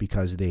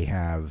because they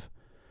have,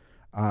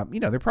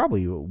 they're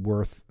probably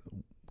worth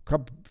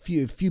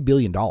a few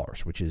 $billion,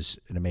 which is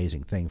an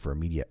amazing thing for a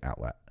media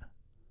outlet.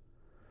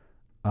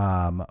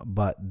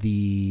 But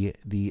we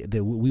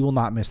will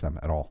not miss them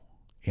at all,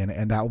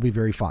 and that will be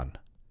very fun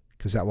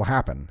because that will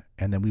happen,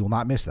 and then we will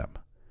not miss them.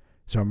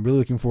 So I'm really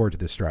looking forward to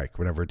this strike,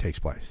 whenever it takes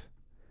place,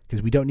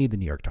 because we don't need the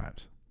New York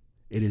Times.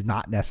 It is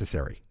not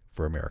necessary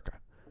for America.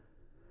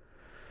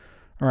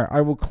 All right,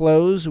 I will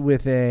close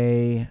with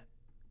a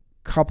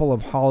couple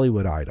of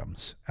Hollywood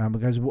items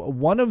because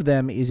one of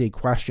them is a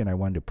question I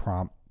wanted to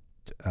prompt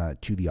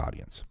to the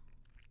audience.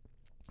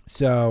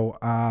 So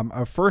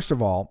first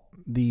of all,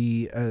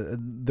 the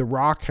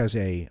Rock has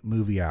a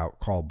movie out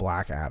called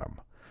Black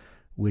Adam,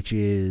 which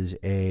is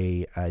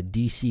a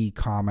DC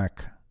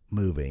comic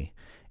movie.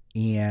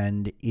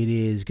 And it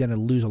is going to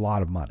lose a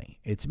lot of money.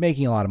 It's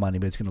making a lot of money,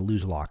 but it's going to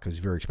lose a lot because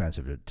it's very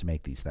expensive to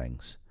make these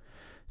things.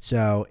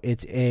 So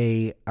it's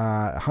a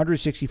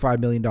 $165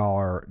 million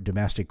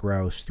domestic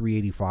gross,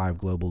 $385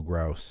 global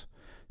gross.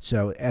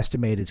 So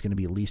estimated it's going to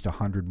be at least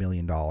 $100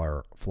 million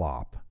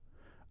flop,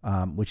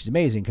 which is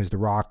amazing because The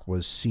Rock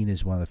was seen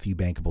as one of the few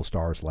bankable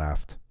stars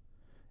left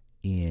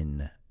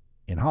in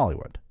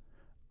Hollywood.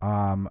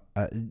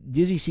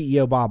 Disney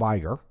CEO Bob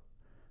Iger,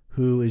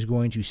 who is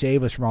going to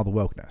save us from all the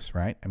wokeness,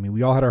 right? I mean,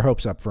 we all had our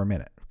hopes up for a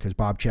minute because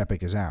Bob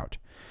Chapek is out.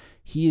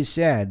 He has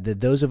said that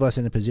those of us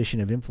in a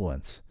position of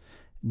influence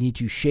need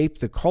to shape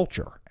the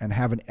culture and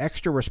have an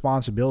extra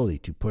responsibility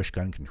to push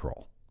gun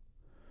control.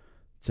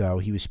 So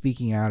he was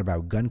speaking out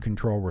about gun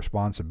control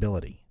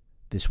responsibility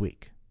this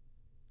week.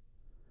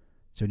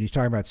 So he's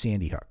talking about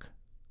Sandy Hook.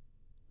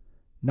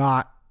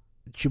 Not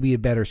should we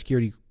have better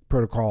security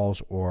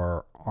protocols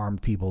or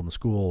armed people in the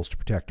schools to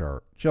protect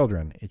our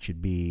children. It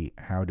should be,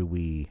 how do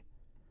we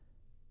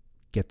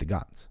get the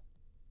guns?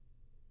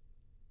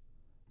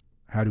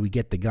 How do we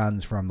get the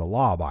guns from the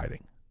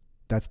law-abiding?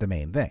 That's the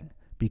main thing.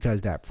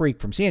 Because that freak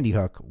from Sandy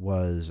Hook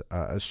was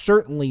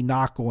certainly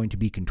not going to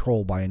be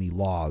controlled by any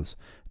laws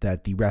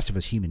that the rest of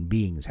us human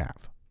beings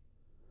have.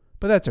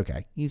 But that's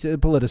okay. He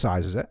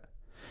politicizes it.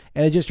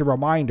 And it's just a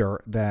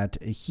reminder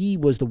that he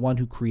was the one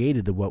who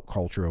created the woke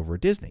culture over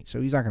at Disney. So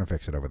he's not going to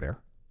fix it over there.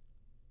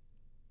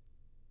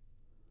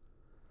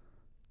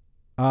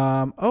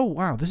 Oh,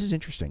 wow, this is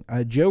interesting.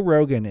 Joe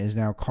Rogan is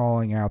now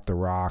calling out The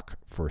Rock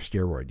for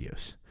steroid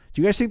use.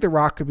 Do you guys think The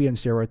Rock could be on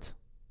steroids?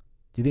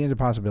 Do you think it's a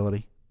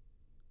possibility?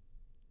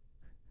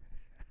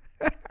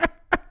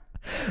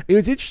 It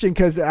was interesting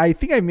because I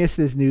think I missed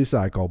this news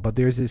cycle, but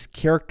there's this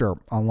character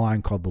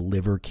online called the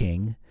Liver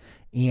King,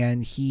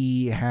 and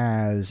he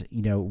has,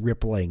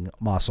 rippling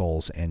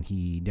muscles, and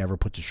he never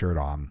puts a shirt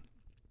on.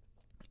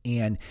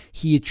 And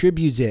he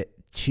attributes it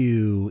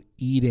to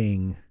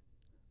eating...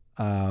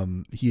 a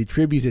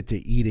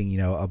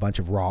bunch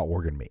of raw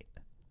organ meat.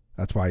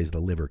 That's why he's the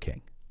Liver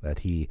King. And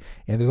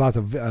there's lots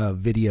of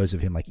videos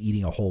of him like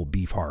eating a whole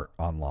beef heart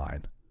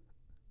online.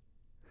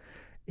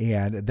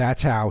 And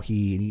that's how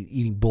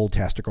eating bull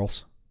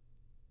testicles.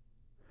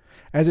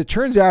 As it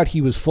turns out,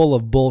 he was full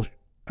of bull.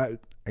 I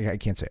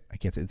can't say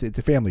it. It's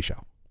a family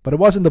show, but it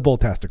wasn't the bull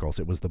testicles.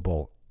 It was the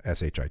bull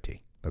shit.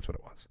 That's what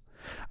it was.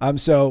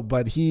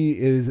 But he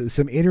is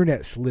some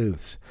internet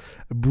sleuths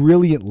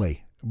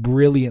brilliantly,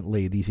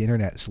 these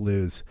internet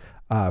sleuths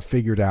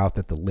figured out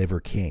that the Liver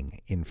King,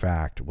 in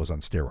fact, was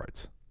on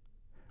steroids,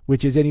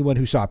 which is anyone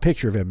who saw a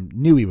picture of him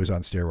knew he was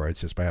on steroids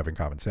just by having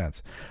common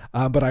sense.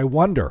 But I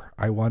wonder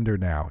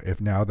now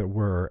that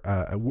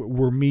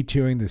we're Me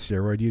Tooing the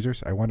steroid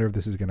users, I wonder if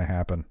this is going to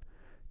happen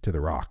to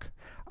The Rock.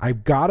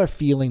 I've got a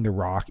feeling The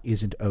Rock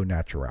isn't au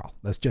naturel.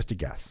 That's just a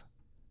guess.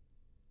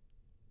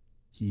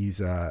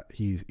 He's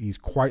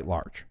quite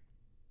large,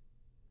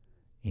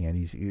 and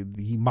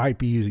he might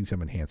be using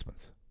some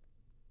enhancements.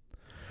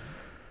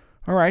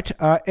 All right,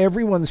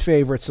 everyone's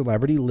favorite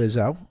celebrity,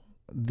 Lizzo,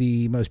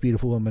 the most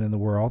beautiful woman in the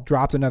world,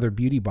 dropped another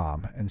beauty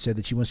bomb and said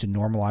that she wants to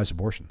normalize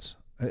abortions.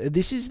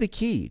 This is the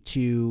key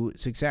to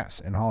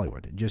success in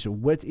Hollywood. Just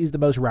what is the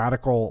most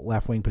radical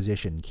left-wing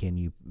position can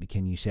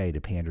you say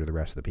to pander to the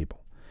rest of the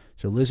people?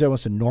 So Lizzo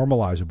wants to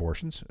normalize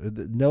abortions,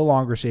 no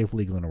longer safe,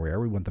 legal, and rare.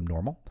 We want them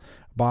normal.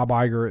 Bob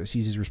Iger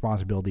sees his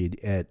responsibility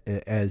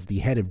as the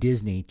head of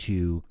Disney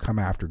to come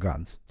after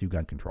guns, do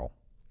gun control.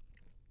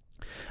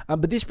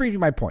 But this brings me to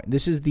my point.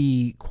 This is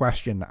the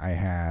question I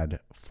had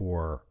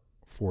for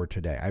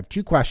today. I have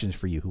two questions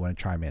for you who want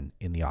to chime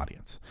in the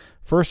audience.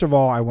 First of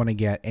all, I want to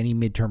get any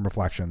midterm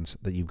reflections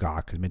that you've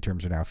got, because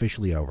midterms are now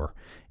officially over.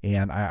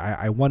 And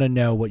I want to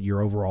know what your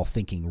overall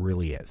thinking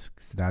really is.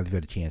 Now you've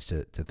had a chance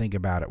to think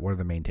about it. What are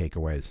the main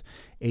takeaways?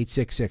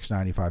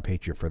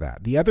 866-95-PATRIOT for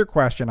that. The other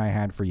question I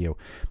had for you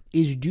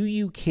is, do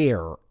you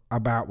care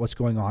about what's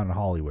going on in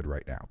Hollywood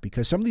right now?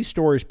 Because some of these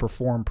stories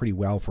perform pretty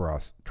well for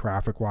us,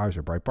 Traffic-wise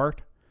or Breitbart.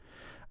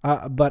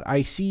 But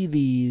I see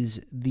these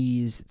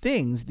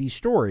things, these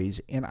stories,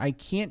 and I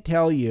can't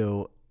tell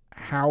you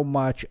how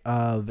much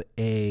of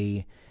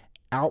a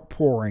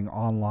outpouring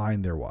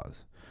online there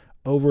was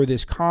over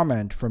this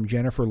comment from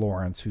Jennifer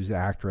Lawrence, who's the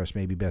actress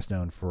maybe best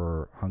known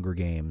for Hunger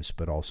Games,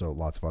 but also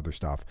lots of other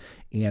stuff,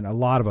 and a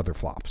lot of other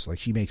flops. Like,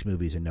 she makes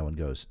movies and no one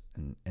goes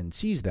and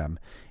sees them.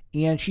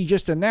 And she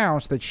just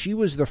announced that she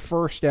was the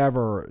first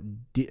ever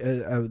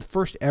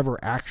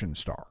action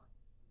star.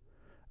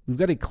 We've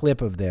got a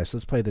clip of this.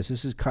 Let's play this.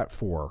 This is cut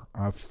 4.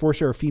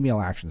 First-ever female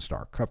action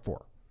star, cut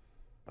 4.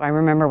 I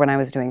remember when I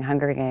was doing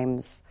Hunger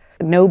Games,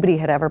 nobody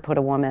had ever put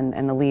a woman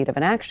in the lead of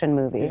an action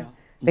movie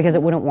because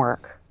it wouldn't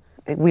work.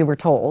 We were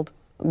told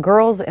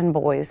girls and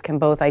boys can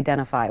both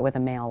identify with a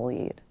male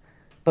lead,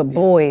 but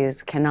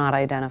boys cannot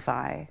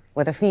identify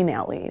with a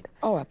female lead.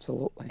 Oh,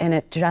 absolutely. And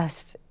it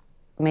just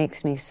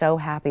makes me so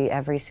happy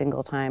every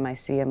single time I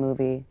see a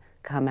movie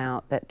come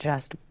out that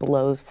just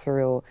blows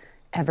through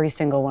every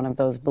single one of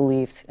those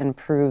beliefs and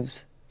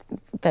proves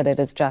that it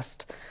is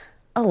just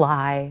a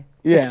lie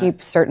to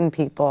keep certain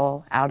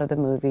people out of the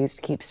movies,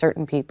 to keep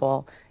certain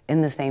people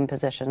in the same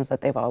positions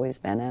that they've always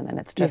been in. And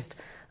it's just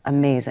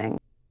amazing.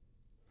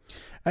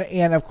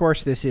 And of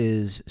course, this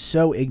is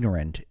so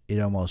ignorant, it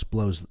almost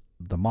blows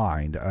the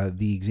mind.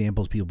 The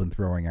examples people have been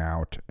throwing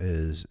out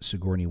is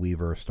Sigourney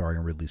Weaver starring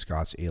in Ridley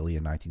Scott's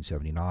Alien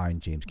 1979,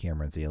 James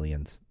Cameron's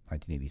Aliens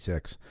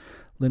 1986,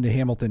 Linda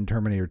Hamilton,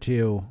 Terminator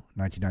 2,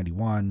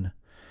 1991,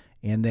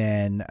 and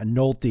then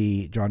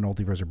John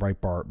Nolte versus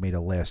Breitbart made a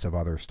list of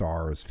other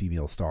stars,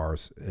 female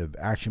stars of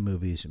action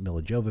movies: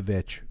 Mila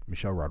Jovovich,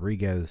 Michelle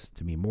Rodriguez,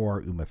 Demi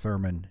Moore, Uma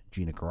Thurman,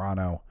 Gina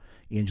Carano,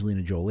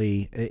 Angelina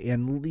Jolie,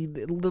 and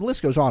the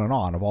list goes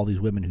on of all these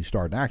women who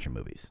starred in action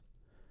movies.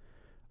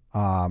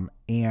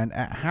 And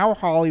how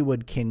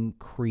Hollywood can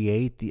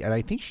create and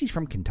I think she's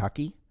from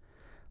Kentucky,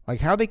 like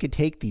how they could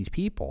take these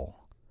people.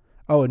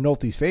 Oh, and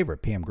Nolte's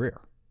favorite, Pam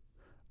Grier.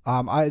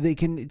 They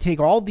can take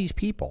all these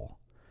people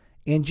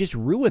and just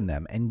ruin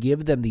them and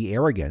give them the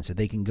arrogance that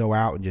they can go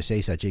out and just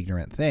say such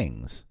ignorant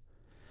things.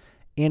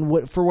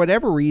 And for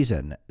whatever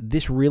reason,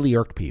 this really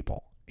irked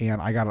people. And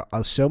I got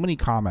so many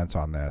comments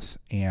on this,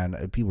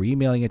 and people were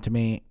emailing it to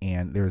me,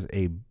 and there's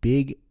a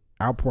big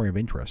outpouring of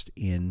interest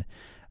in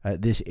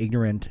this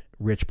ignorant,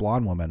 rich,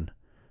 blonde woman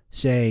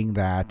saying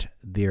that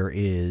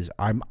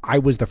I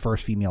was the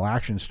first female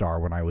action star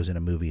when I was in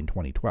a movie in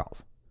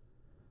 2012,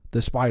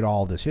 despite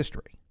all this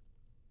history.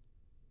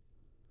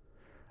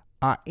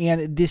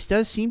 And this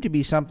does seem to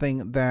be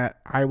something that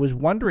I was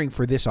wondering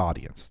for this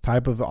audience,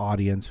 type of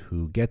audience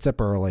who gets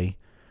up early,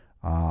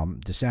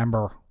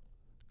 December,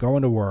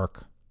 going to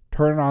work,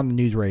 turning on the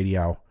news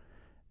radio.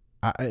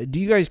 Do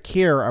you guys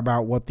care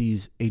about what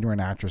these ignorant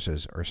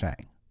actresses are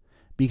saying?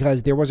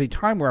 Because there was a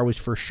time where I was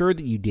for sure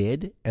that you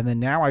did, and then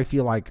now I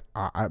feel like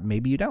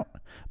maybe you don't.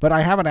 But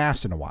I haven't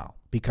asked in a while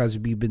because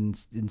we've been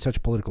in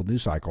such political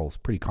news cycles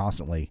pretty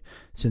constantly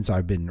since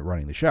I've been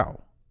running the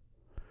show.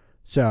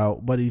 So,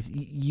 but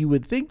you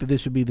would think that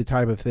this would be the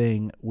type of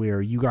thing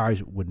where you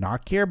guys would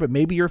not care, but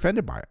maybe you're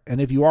offended by it.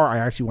 And if you are, I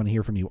actually want to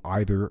hear from you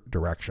either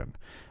direction.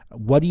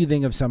 What do you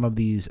think of some of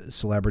these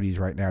celebrities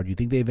right now? Do you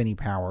think they have any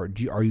power?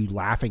 Are you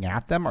laughing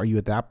at them? Are you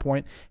at that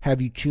point?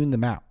 Have you tuned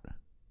them out?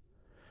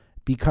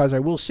 Because I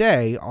will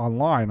say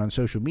online on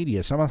social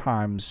media,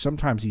 sometimes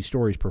these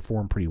stories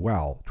perform pretty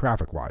well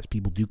traffic-wise.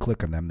 People do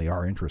click on them. They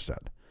are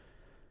interested.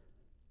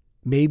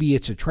 Maybe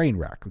it's a train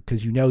wreck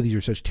because these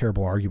are such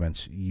terrible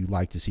arguments. You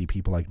like to see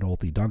people like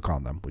Nolte dunk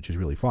on them, which is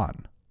really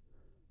fun.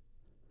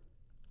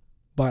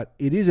 But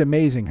it is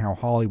amazing how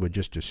Hollywood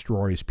just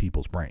destroys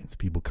people's brains.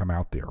 People come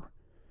out there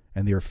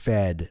and they're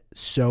fed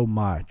so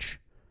much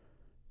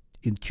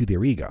into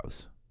their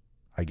egos,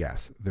 I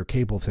guess. They're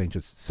capable of saying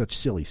just such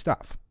silly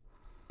stuff.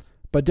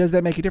 But does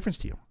that make a difference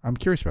to you? I'm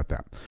curious about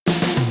that.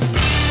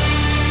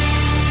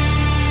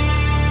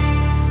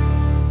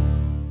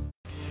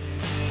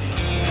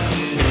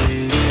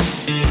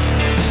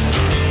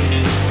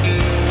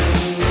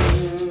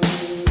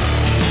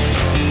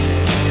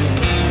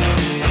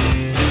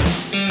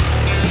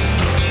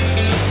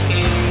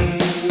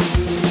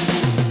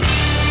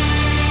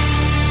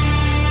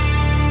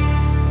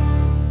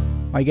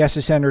 My guest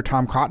is Senator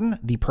Tom Cotton,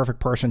 the perfect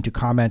person to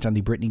comment on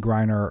the Brittany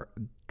Griner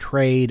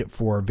trade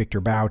for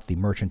Victor Bout, the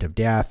Merchant of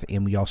Death,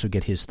 and we also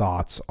get his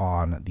thoughts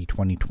on the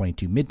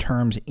 2022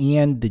 midterms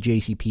and the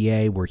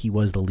JCPA, where he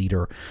was the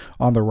leader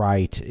on the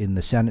right in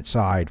the Senate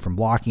side from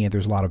blocking it.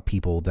 There's a lot of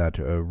people that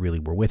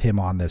really were with him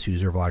on this who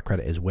deserve a lot of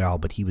credit as well,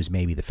 but he was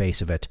maybe the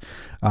face of it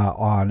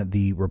on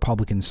the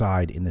Republican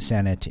side in the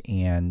Senate,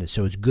 and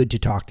so it's good to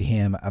talk to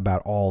him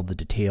about all the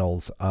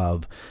details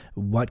of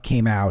what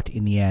came out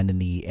in the end in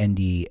the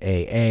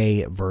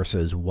NDAA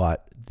versus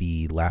what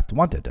the left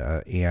wanted.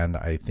 And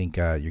I think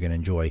you're going to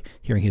enjoy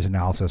hearing his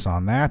analysis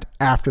on that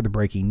after the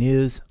breaking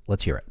news.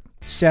 Let's hear it.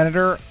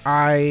 Senator,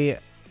 I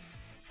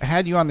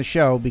had you on the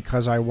show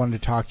because I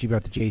wanted to talk to you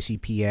about the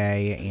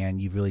JCPA,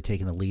 and you've really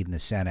taken the lead in the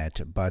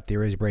Senate, but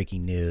there is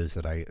breaking news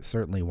that I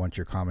certainly want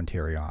your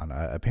commentary on.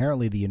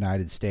 Apparently, the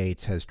United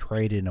States has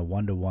traded in a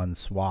 1-to-1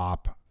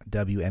 swap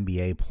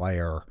WNBA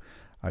player,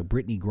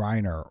 Brittany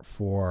Griner,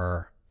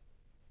 for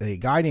a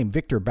guy named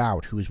Victor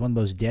Bout, who is one of the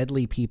most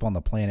deadly people on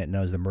the planet,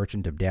 knows the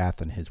Merchant of Death,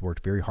 and has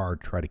worked very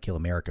hard to try to kill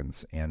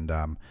Americans. And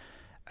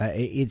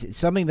it's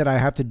something that I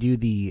have to do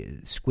the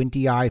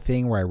squinty eye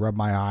thing where I rub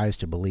my eyes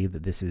to believe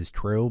that this is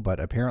true, but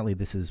apparently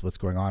this is what's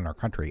going on in our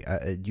country.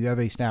 Do you have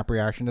a snap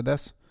reaction to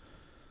this?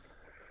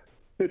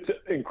 It's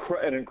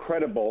an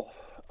incredible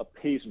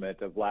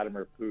appeasement of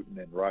Vladimir Putin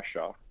in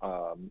Russia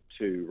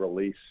to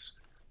release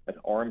an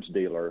arms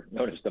dealer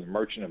known as the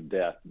Merchant of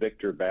Death.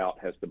 Victor Bout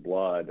has the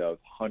blood of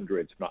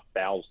hundreds, if not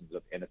thousands,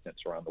 of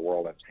innocents around the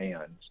world in his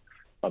hands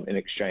in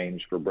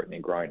exchange for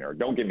Brittany Griner.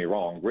 Don't get me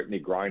wrong,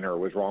 Brittany Griner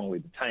was wrongly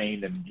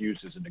detained and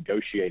used as a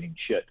negotiating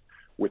chit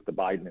with the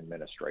Biden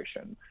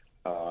administration.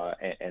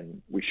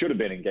 And we should have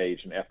been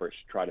engaged in efforts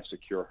to try to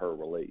secure her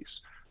release.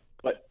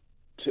 But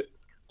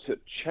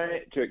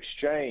to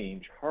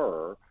exchange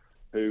her,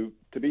 who,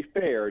 to be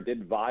fair,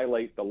 did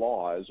violate the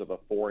laws of a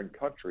foreign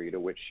country to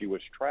which she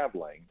was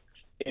traveling,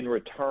 in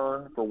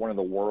return for one of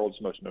the world's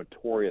most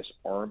notorious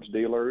arms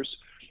dealers,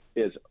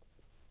 is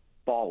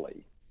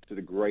folly to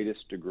the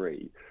greatest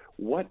degree.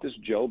 What does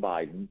Joe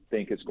Biden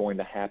think is going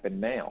to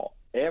happen now?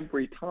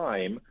 Every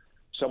time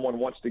someone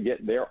wants to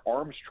get their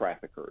arms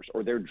traffickers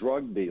or their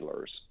drug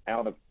dealers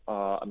out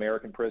of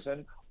American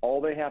prison,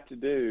 all they have to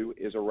do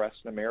is arrest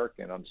an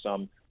American on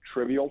some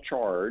trivial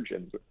charge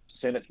and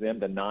sentence them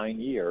to 9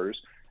 years,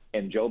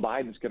 and Joe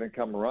Biden's going to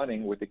come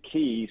running with the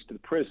keys to the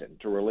prison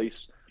to release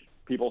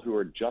people who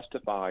are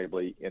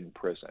justifiably in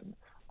prison.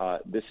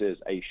 This is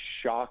a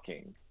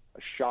shocking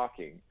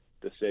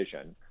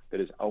decision that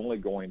is only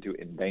going to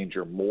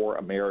endanger more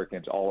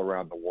Americans all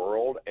around the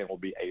world, and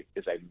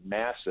is a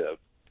massive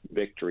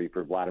victory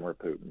for Vladimir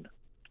Putin.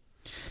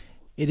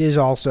 It is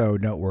also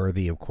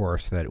noteworthy, of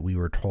course, that we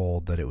were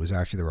told that it was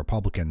actually the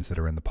Republicans that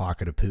are in the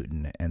pocket of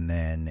Putin, and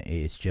then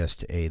it's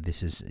just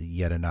this is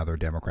yet another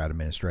Democrat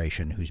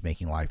administration who's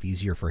making life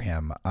easier for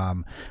him.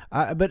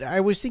 But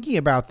I was thinking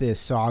about this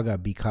saga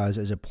because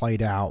as it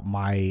played out,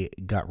 my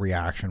gut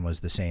reaction was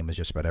the same as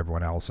just about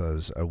everyone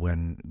else's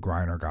when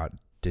Griner got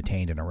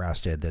detained and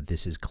arrested, that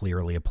this is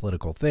clearly a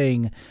political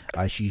thing.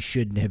 She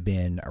shouldn't have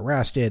been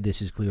arrested.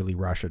 This is clearly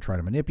Russia trying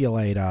to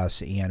manipulate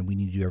us, and we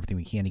need to do everything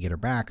we can to get her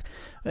back.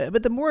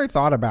 But the more I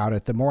thought about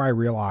it, the more I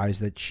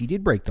realized that she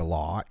did break the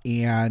law,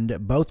 and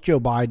both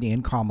Joe Biden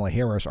and Kamala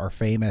Harris are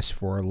famous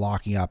for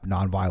locking up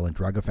nonviolent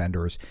drug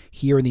offenders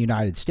here in the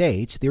United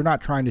States. They're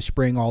not trying to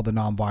spring all the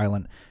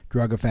nonviolent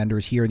drug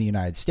offenders here in the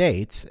United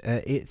States.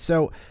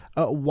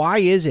 Why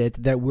is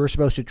it that we're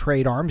supposed to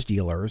trade arms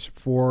dealers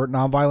for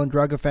nonviolent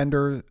drug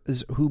offenders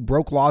who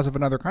broke laws of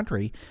another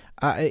country?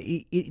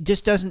 It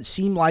just doesn't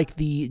seem like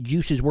the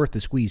juice is worth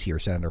the squeeze here,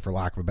 Senator, for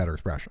lack of a better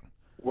expression.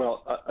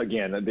 Well,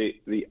 again,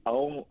 the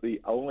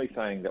only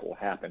thing that will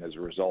happen as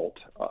a result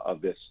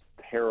of this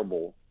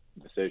terrible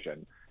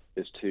decision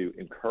is to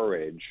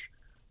encourage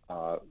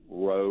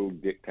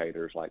rogue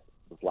dictators like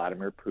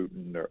Vladimir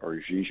Putin or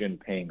Xi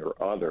Jinping or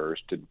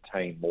others to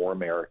detain more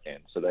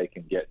Americans so they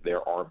can get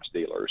their arms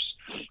dealers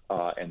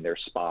and their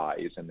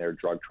spies and their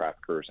drug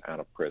traffickers out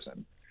of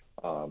prison.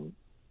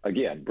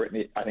 Again,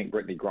 I think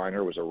Brittany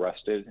Griner was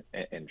arrested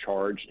and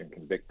charged and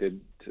convicted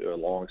to a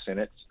long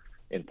sentence,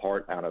 in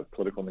part out of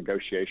political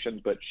negotiations,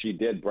 but she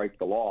did break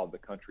the law of the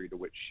country to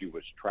which she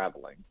was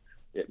traveling.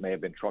 It may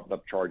have been trumped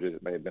up charges,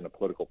 it may have been a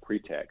political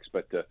pretext,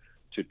 but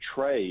to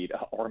trade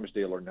an arms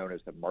dealer known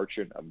as the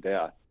Merchant of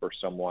Death for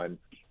someone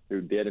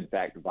who did, in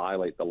fact,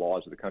 violate the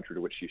laws of the country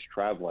to which she's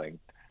traveling,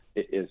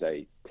 it is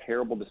a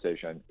terrible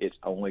decision. It's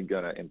only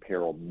going to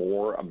imperil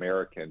more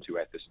Americans who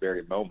at this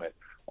very moment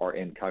are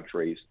in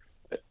countries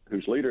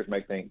whose leaders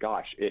may think,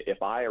 gosh,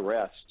 if I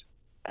arrest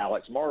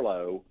Alex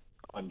Marlowe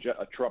on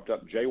a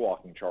trumped-up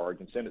jaywalking charge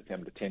and sentence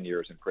him to 10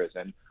 years in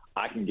prison,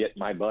 I can get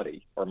my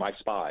buddy or my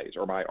spies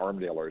or my arm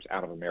dealers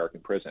out of American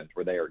prisons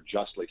where they are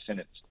justly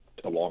sentenced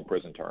to long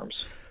prison terms.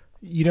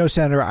 You know,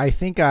 Senator, I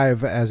think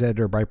as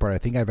editor of Breitbart, I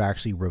think I've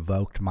actually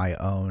revoked my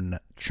own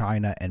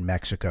China and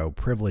Mexico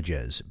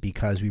privileges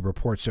because we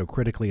report so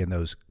critically in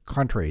those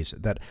countries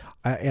that,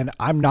 and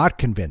I'm not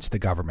convinced the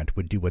government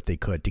would do what they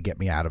could to get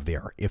me out of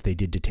there if they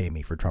did detain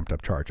me for trumped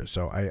up charges.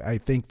 So I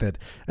think that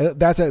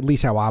that's at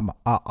least how I'm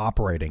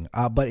operating.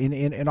 But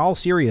in all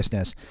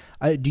seriousness,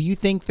 do you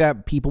think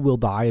that people will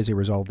die as a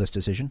result of this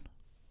decision?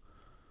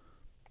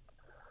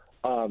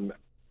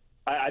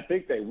 I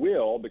think they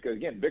will because,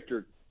 again,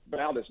 Victor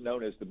Bout is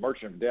known as the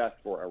Merchant of Death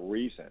for a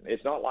reason.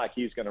 It's not like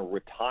he's going to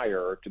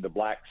retire to the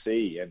Black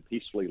Sea and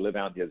peacefully live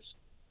out his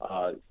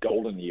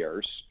golden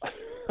years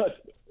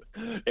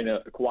in a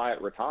quiet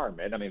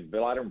retirement. I mean,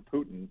 Vladimir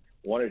Putin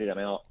wanted him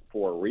out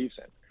for a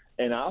reason.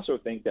 And I also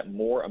think that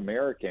more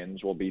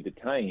Americans will be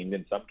detained,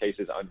 in some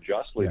cases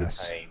unjustly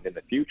detained in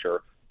the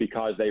future,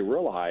 because they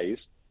realize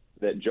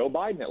that Joe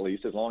Biden, at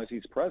least as long as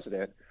he's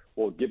president,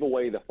 will give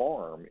away the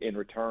farm in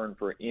return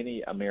for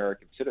any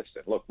American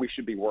citizen. Look, we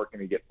should be working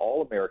to get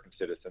all American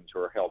citizens who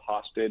are held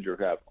hostage or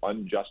who have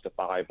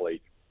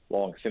unjustifiably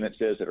long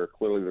sentences that are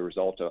clearly the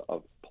result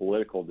of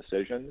political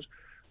decisions.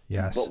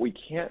 Yes. But we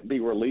can't be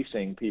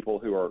releasing people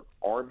who are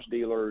arms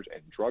dealers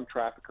and drug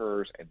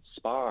traffickers and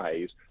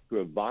spies who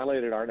have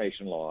violated our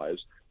nation laws,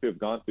 who have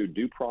gone through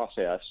due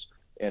process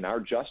in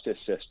our justice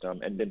system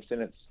and been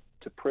sentenced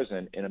to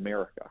prison in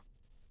America.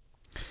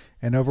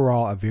 And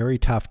overall, a very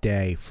tough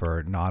day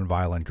for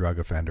nonviolent drug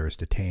offenders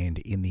detained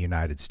in the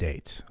United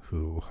States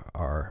who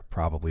are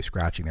probably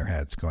scratching their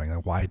heads going,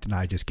 why didn't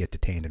I just get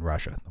detained in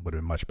Russia? It would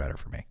have been much better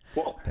for me.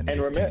 Well, and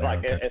remember,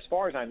 as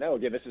far as I know,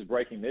 again, this is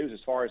breaking news. As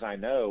far as I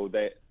know,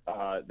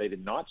 they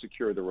did not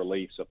secure the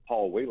release of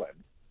Paul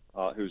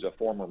Whelan, who's a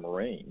former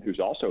Marine, who's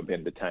also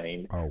been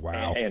detained. Oh,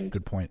 wow.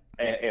 Good point.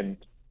 And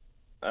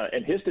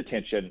his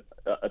detention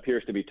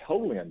appears to be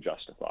totally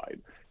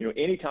unjustified. You know,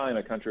 anytime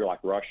a country like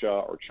Russia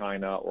or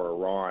China or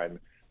Iran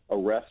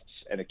arrests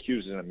and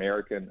accuses an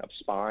American of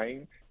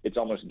spying, it's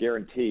almost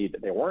guaranteed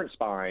that they weren't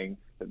spying,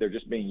 that they're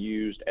just being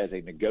used as a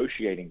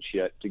negotiating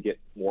chip to get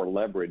more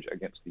leverage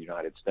against the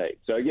United States.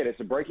 So again, it's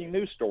a breaking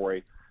news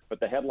story, but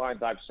the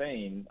headlines I've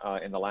seen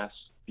in the last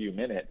few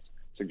minutes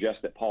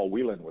suggest that Paul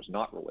Whelan was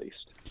not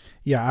released.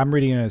 Yeah, I'm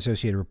reading an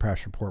Associated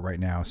Press report right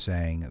now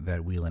saying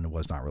that Whelan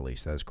was not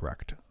released. That is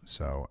correct.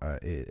 So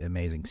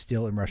amazing.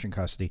 Still in Russian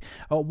custody.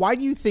 Why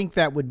do you think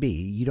that would be?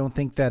 You don't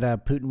think that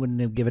Putin wouldn't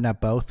have given up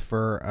both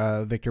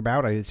for Victor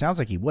Bout? It sounds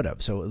like he would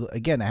have. So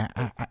again,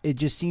 it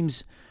just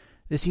seems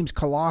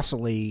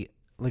colossally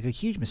like a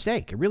huge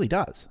mistake. It really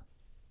does.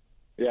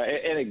 Yeah,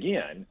 and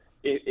again,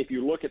 if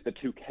you look at the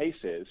two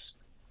cases,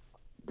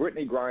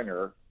 Brittany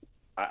Griner,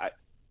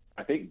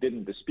 I think,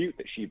 didn't dispute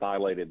that she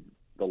violated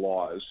the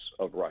laws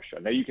of Russia.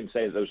 Now, you can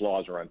say that those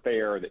laws are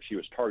unfair, that she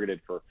was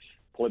targeted for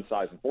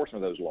politicized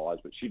enforcement of those laws,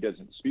 but she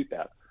doesn't dispute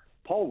that.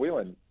 Paul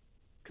Whelan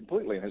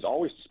completely and has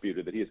always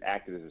disputed that he has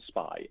acted as a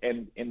spy.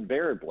 And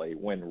invariably,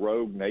 when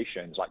rogue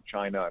nations like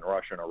China and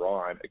Russia and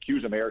Iran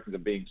accuse Americans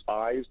of being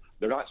spies,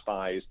 they're not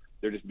spies.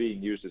 They're just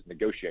being used as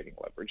negotiating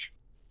leverage.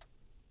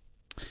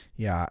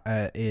 Yeah,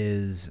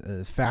 is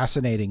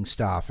fascinating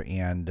stuff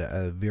and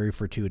very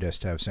fortuitous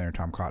to have Senator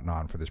Tom Cotton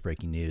on for this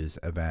breaking news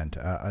event.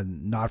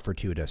 Not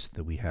fortuitous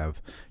that we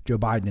have Joe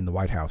Biden in the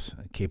White House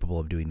capable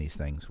of doing these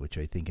things, which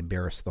I think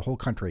embarrass the whole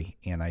country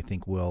and I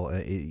think will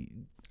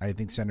I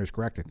think Senator's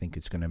correct. I think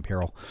it's going to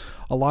imperil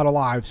a lot of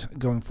lives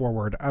going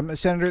forward.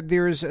 Senator,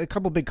 there's a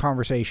couple big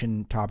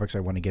conversation topics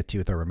I want to get to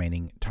with our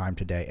remaining time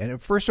today.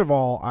 And first of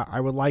all, I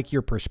would like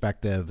your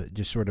perspective,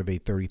 just sort of a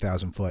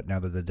 30,000 foot, now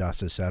that the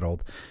dust has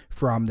settled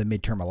from the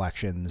midterm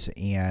elections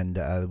and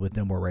with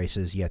no more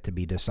races yet to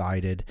be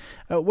decided.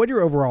 What are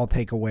your overall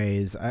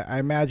takeaways? I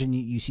imagine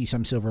you see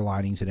some silver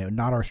linings in it,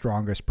 not our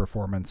strongest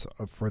performance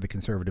for the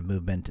conservative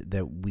movement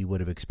that we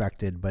would have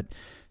expected, but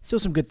still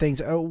some good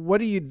things. What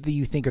do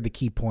you think are the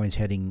key points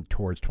heading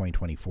towards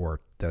 2024,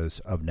 those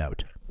of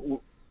note?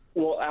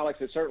 Well, Alex,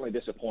 it's certainly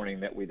disappointing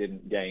that we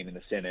didn't gain in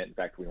the Senate. In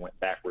fact, we went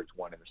backwards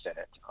one in the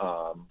Senate.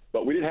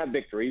 But we did have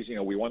victories. You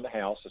know, we won the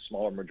House, a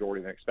smaller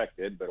majority than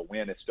expected, but a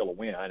win is still a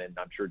win. And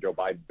I'm sure Joe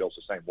Biden feels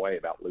the same way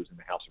about losing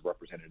the House of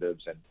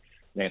Representatives and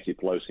Nancy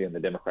Pelosi and the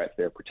Democrats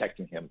there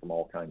protecting him from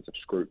all kinds of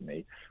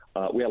scrutiny.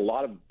 We had a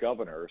lot of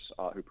governors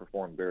who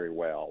performed very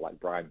well,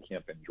 like Brian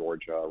Kemp in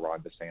Georgia,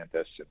 Ron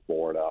DeSantis in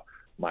Florida,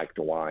 Mike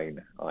DeWine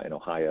in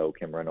Ohio,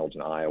 Kim Reynolds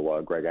in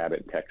Iowa, Greg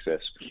Abbott in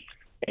Texas.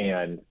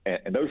 And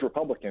those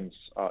Republicans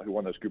who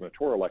won those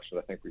gubernatorial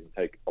elections, I think we can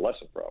take a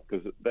lesson from,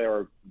 because there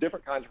are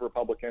different kinds of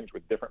Republicans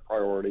with different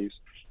priorities.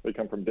 They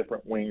come from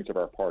different wings of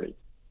our party.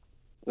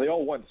 They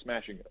all won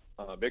smashing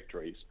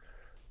victories,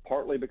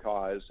 partly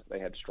because they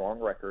had strong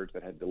records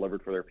that had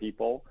delivered for their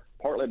people,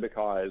 partly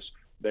because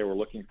they were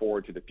looking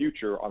forward to the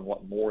future on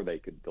what more they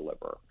could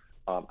deliver.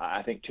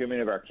 I think too many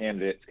of our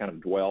candidates kind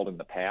of dwelled in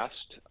the past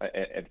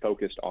and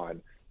focused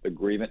on the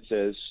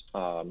grievances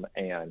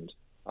and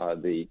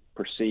the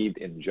perceived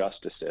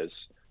injustices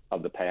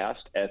of the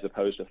past, as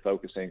opposed to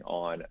focusing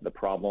on the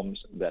problems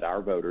that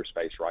our voters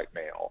face right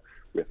now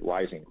with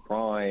rising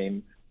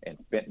crime and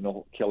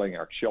fentanyl killing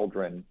our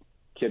children,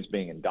 kids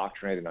being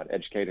indoctrinated, not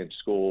educated in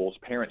schools,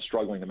 parents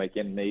struggling to make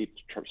ends meet,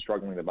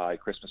 struggling to buy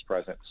Christmas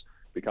presents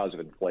because of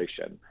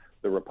inflation.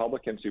 The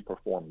Republicans who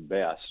performed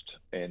best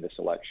in this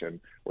election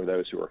were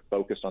those who are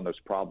focused on those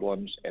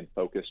problems and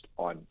focused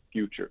on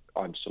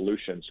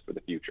solutions for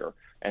the future.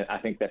 And I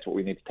think that's what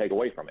we need to take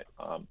away from it.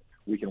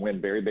 We can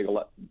win very big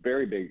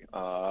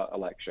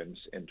elections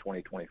in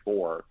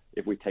 2024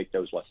 if we take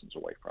those lessons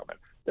away from it.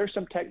 There's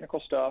some technical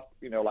stuff,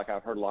 like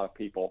I've heard a lot of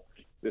people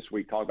this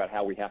week talk about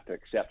how we have to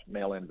accept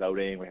mail-in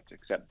voting, we have to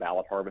accept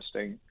ballot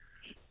harvesting.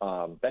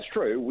 That's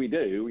true, we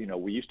do.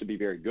 We used to be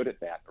very good at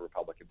that, the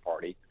Republican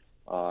Party,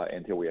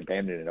 until we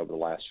abandoned it over the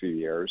last few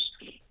years.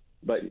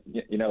 But,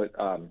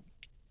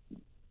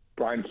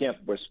 Brian Kemp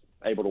was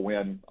able to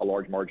win a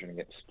large margin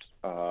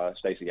against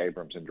Stacey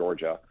Abrams in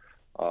Georgia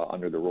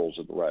under the rules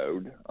of the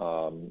road,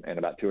 and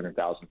about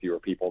 200,000 fewer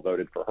people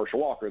voted for Herschel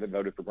Walker than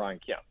voted for Brian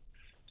Kemp.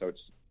 So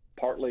it's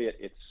partly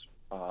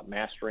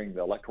mastering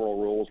the electoral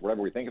rules,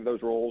 whatever we think of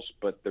those rules,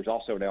 but there's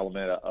also an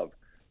element of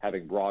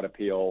having broad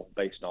appeal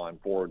based on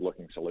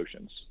forward-looking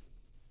solutions.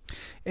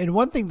 And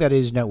one thing that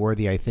is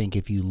noteworthy, I think,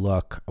 if you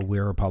look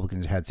where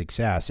Republicans had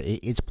success,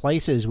 it's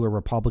places where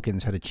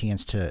Republicans had a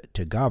chance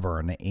to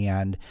govern.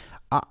 And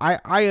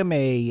I am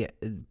a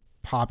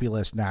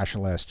populist,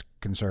 nationalist,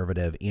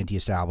 conservative,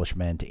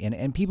 anti-establishment,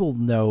 and people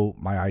know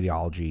my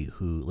ideology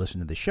who listen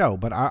to the show,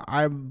 but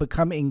I've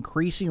become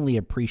increasingly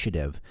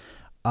appreciative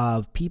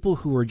of people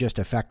who are just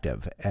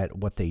effective at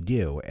what they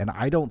do. And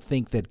I don't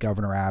think that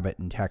Governor Abbott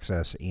in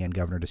Texas and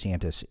Governor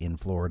DeSantis in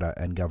Florida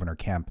and Governor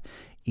Kemp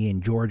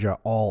in Georgia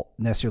all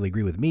necessarily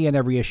agree with me on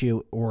every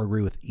issue or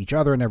agree with each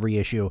other on every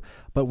issue,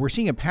 but we're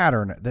seeing a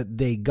pattern that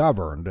they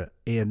governed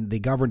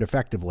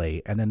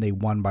effectively, and then they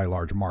won by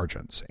large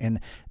margins. And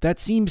that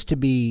seems to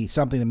be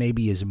something that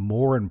maybe is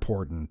more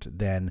important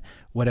than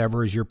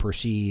whatever is your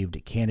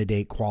perceived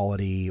candidate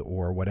quality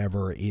or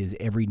whatever is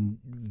every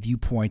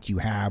viewpoint you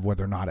have,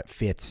 whether or not it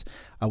fits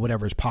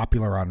whatever is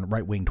popular on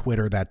right-wing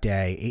Twitter that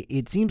day.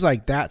 It seems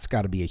like that's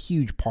got to be a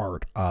huge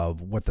part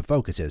of what the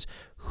focus is.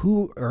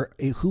 Who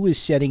is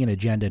setting an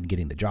agenda and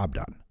getting the job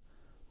done?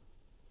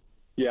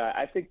 Yeah,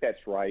 I think that's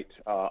right.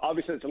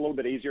 Obviously, it's a little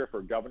bit easier for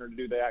a governor to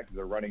do that because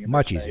they're running in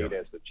Much the state easier.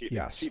 as the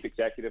chief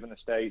executive in the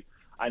state.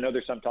 I know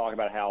there's some talk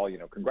about how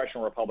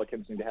congressional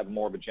Republicans need to have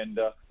more of an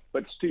agenda,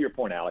 but to your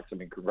point, Alex, I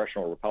mean,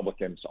 congressional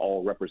Republicans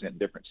all represent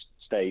different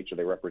states or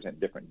they represent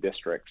different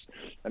districts,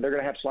 and they're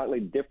going to have slightly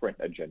different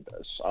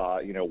agendas.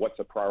 What's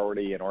a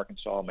priority in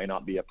Arkansas may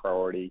not be a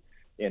priority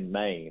in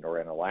Maine or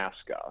in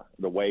Alaska.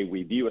 The way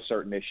we view a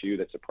certain issue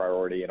that's a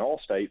priority in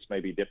all states may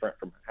be different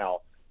from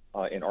how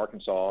in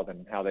Arkansas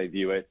than how they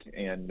view it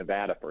in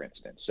Nevada, for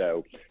instance.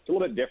 So it's a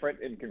little bit different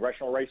in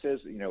congressional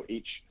races.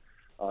 Each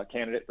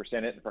candidate for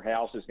Senate and for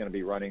House is going to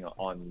be running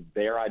on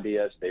their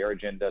ideas, their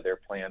agenda, their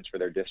plans for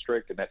their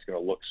district, and that's going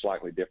to look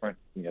slightly different.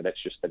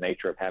 That's just the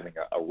nature of having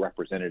a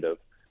representative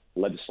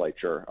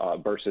legislature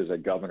versus a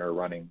governor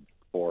running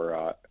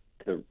for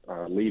to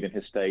lead in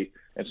his state,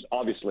 and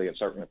obviously and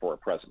certainly for a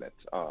president.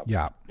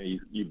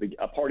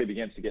 A party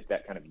begins to get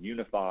that kind of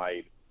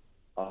unified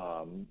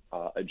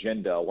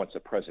agenda once a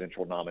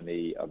presidential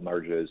nominee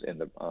emerges in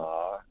the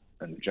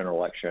general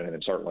election, and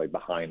then certainly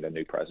behind a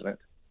new president.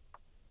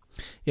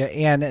 Yeah,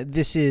 and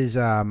this is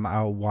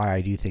why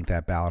I do think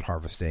that ballot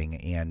harvesting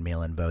and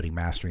mail-in voting,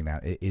 mastering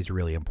that is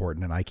really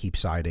important. And I keep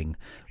citing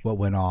what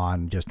went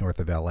on just north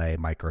of L.A.,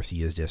 Mike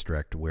Garcia's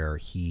district, where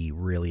he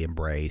really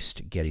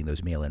embraced getting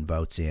those mail-in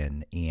votes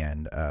in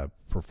and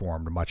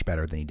performed much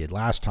better than he did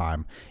last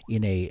time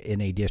in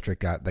a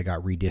district that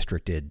got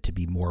redistricted to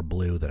be more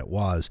blue than it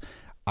was.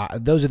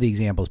 Those are the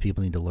examples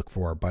people need to look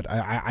for. But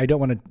I don't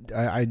want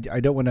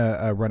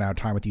to run out of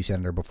time with you,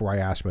 Senator, before I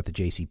ask about the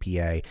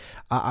JCPA.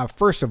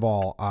 First of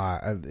all,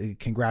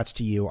 congrats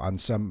to you on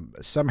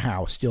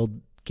somehow still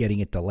getting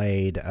it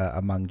delayed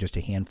among just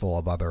a handful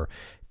of other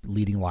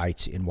leading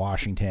lights in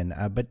Washington.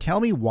 But tell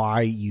me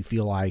why you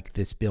feel like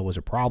this bill was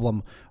a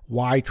problem,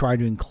 why trying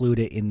to include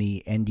it in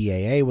the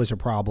NDAA was a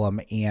problem,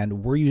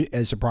 and were you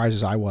as surprised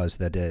as I was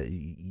that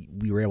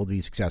we were able to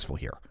be successful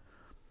here?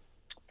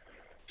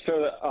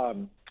 So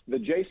the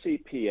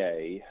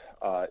JCPA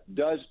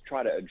does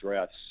try to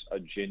address a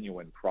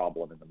genuine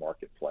problem in the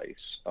marketplace.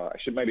 I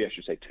should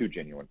say two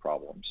genuine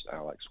problems,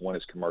 Alex. One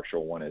is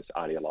commercial, one is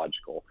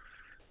ideological.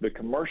 The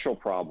commercial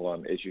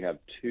problem is you have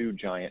two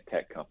giant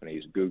tech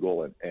companies,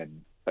 Google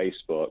and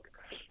Facebook,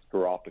 who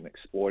are often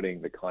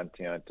exploiting the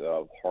content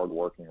of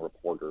hardworking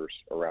reporters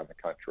around the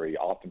country,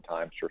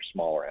 oftentimes for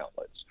smaller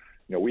outlets.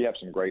 We have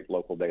some great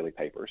local daily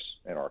papers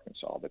in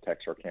Arkansas, the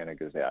Texarkana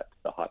Gazette,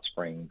 the Hot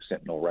Springs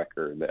Sentinel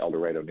Record, the El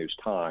Dorado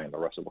News-Time, the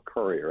Russellville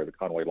Courier, the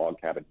Conway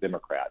Log Cabin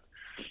Democrat.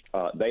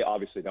 They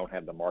obviously don't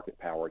have the market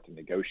power to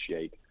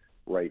negotiate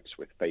rates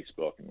with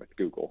Facebook and with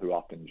Google, who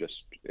often just,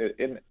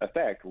 in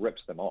effect,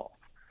 rips them off.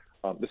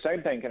 The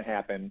same thing can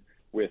happen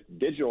with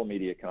digital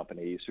media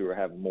companies who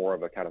have more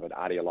of a kind of an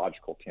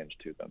ideological tinge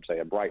to them, say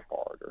a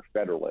Breitbart or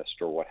Federalist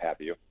or what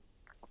have you.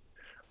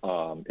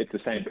 It's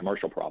the same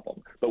commercial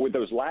problem. But with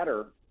those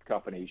latter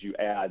companies, you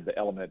add the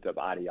element of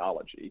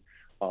ideology.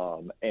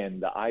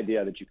 And the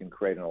idea that you can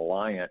create an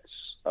alliance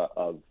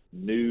of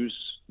news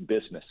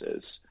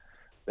businesses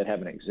that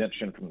have an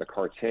exemption from the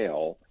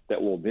cartel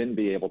that will then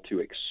be able to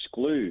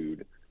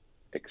exclude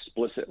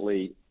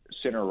explicitly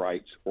center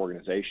rights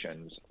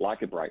organizations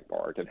like a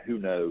Breitbart and who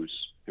knows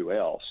who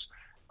else,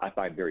 I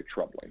find very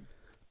troubling.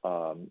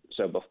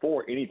 So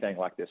before anything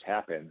like this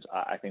happens,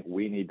 I think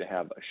we need to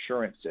have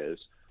assurances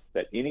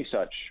that any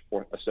such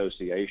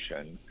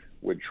association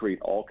would treat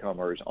all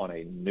comers on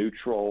a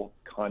neutral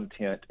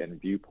content and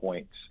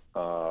viewpoint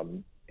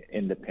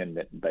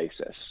independent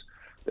basis.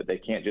 That they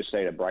can't just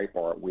say to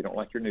Breitbart, we don't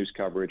like your news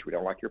coverage, we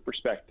don't like your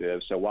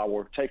perspective. So while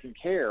we're taking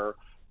care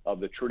of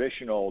the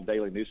traditional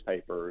daily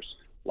newspapers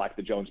like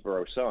the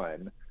Jonesboro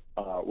Sun,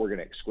 we're going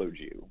to exclude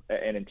you.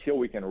 And until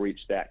we can reach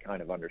that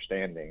kind of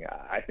understanding,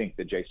 I think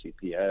the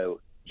JCPA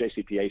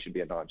should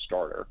be a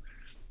non-starter.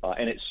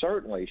 And it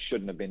certainly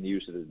shouldn't have been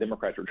used as the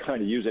Democrats were trying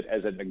to use it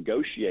as a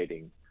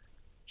negotiating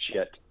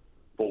chit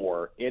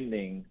for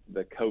ending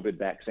the COVID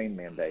vaccine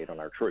mandate on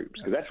our troops,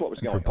 because that's what was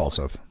going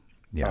repulsive. on.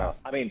 Yeah.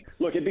 I mean,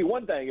 look, it'd be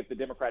one thing if the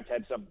Democrats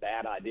had some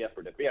bad idea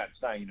for defense,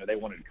 saying, they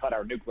wanted to cut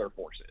our nuclear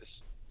forces,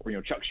 or,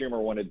 Chuck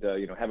Schumer wanted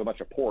to, have a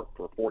bunch of pork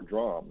for Fort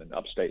Drum in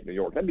upstate New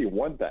York. That'd be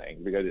one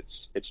thing, because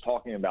it's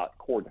talking about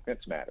core defense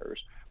matters.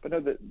 But no,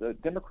 the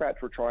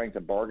Democrats were trying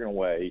to bargain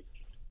away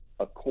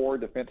a core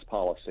defense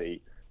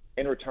policy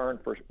in return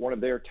for one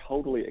of their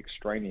totally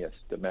extraneous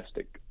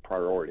domestic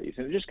priorities.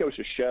 And it just goes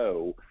to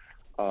show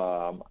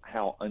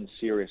how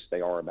unserious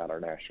they are about our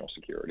national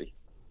security.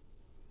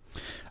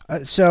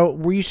 So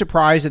were you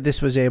surprised that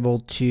this was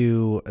able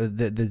to,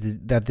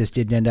 that this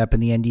didn't end up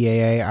in the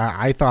NDAA?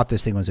 I thought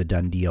this thing was a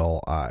done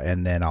deal,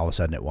 and then all of a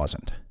sudden it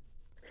wasn't.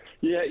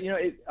 Yeah,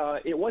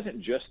 it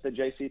wasn't just the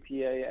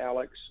JCPA,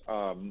 Alex.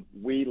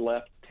 We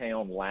left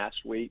town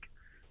last week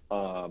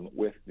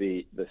with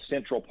the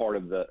central part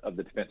of the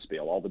defense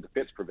bill, all the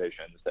defense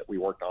provisions that we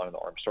worked on in the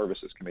Armed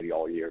Services Committee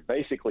all year,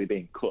 basically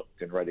being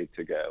cooked and ready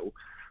to go.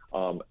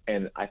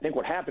 And I think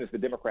what happened is the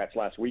Democrats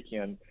last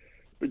weekend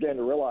began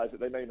to realize that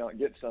they may not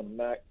get some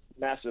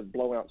massive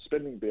blowout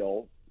spending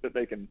bill that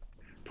they can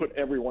put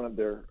every one of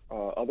their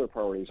other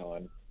priorities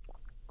on.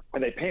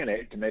 And they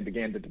panicked, and they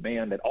began to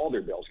demand that all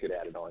their bills get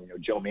added on.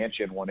 Joe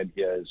Manchin wanted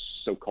his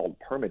so-called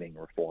permitting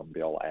reform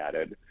bill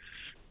added.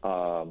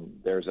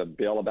 There's a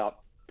bill about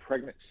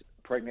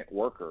pregnant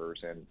workers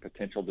and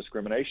potential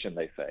discrimination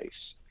they face.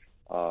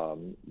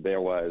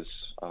 There was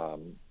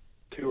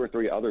 2 or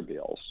 3 other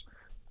bills.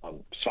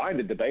 Trying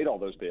to debate all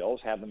those bills,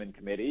 have them in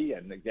committee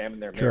and examine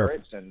their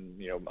merits and,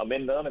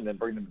 amend them and then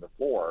bring them to the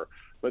floor.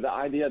 But the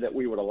idea that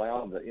we would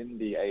allow the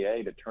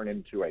NDAA to turn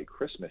into a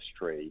Christmas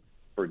tree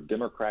for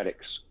Democrats'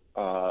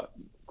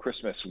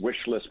 Christmas wish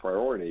list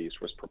priorities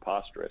was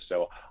preposterous.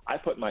 So I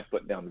put my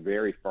foot down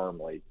very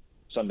firmly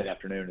Sunday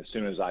afternoon as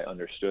soon as I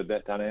understood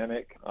that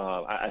dynamic.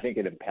 I think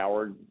it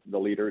empowered the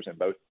leaders in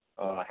both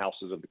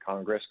houses of the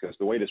Congress, because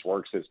the way this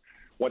works is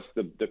once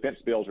the defense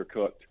bills are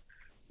cooked,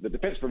 the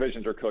defense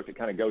provisions are cooked, it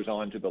kind of goes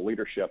on to the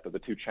leadership of the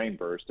 2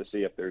 chambers to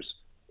see if there's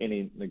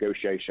any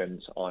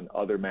negotiations on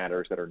other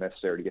matters that are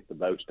necessary to get the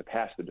votes to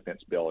pass the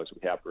defense bill, as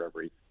we have for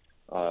every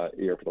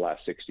year for the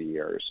last 60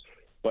 years.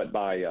 But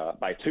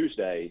by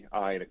Tuesday,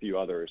 I and a few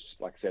others,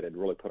 like I said, had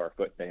really put our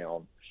foot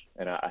down.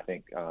 And I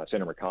think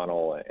Senator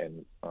McConnell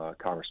and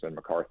Congressman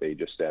McCarthy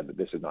just said that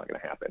this is not going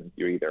to happen.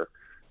 You either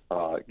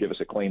give us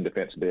a clean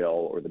defense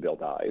bill or the bill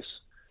dies.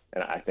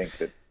 And I think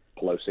that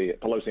Pelosi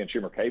and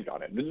Schumer caved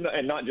on it,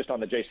 and not just on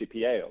the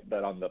JCPA,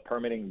 but on the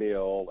permitting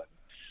bill and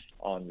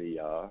on the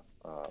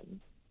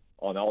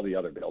on all the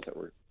other bills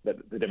that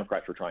the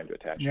Democrats were trying to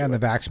attach. Yeah, and the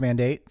vax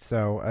mandate.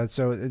 So it's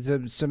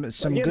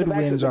some good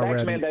wins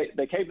already.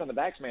 They caved on the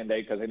vax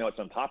mandate because they know it's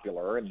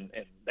unpopular and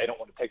they don't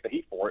want to take the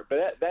heat for it. But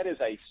that is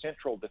a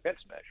central defense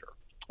measure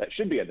that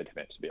should be in the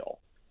defense bill.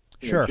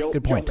 Sure,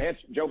 good point.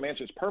 Joe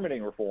Manchin's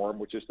permitting reform,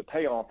 which is the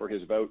payoff for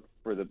his vote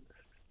for the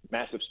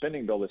massive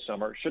spending bill this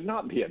summer, should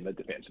not be in the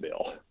defense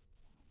bill.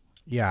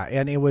 Yeah,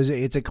 and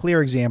it's a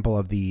clear example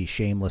of the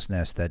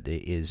shamelessness that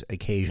is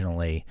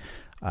occasionally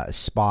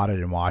spotted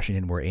in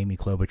Washington, where Amy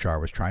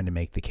Klobuchar was trying to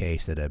make the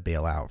case that a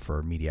bailout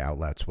for media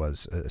outlets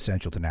was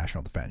essential to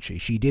national defense.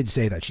 She did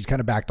say that. She's kind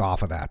of backed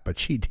off of that, but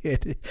she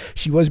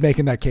was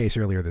making that case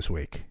earlier this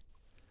week.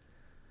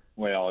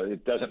 Well,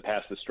 it doesn't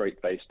pass the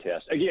straight face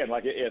test. Again,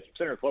 like if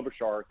Senator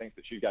Klobuchar thinks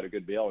that she's got a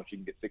good bill and she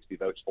can get 60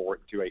 votes for it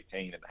and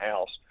 218 in the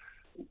House,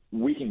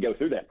 we can go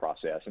through that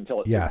process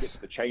until it gets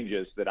the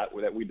changes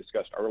that we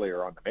discussed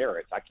earlier on the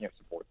merits. I can't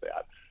support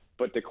that.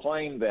 But to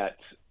claim that,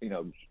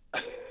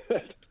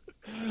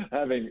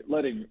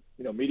 letting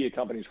media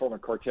companies form a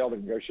cartel to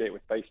negotiate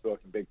with Facebook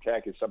and big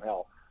tech is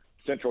somehow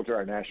central to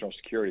our national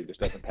security just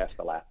doesn't pass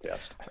the laugh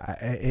test.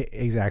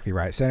 Exactly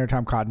right. Senator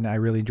Tom Cotton, I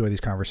really enjoy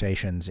these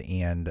conversations,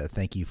 and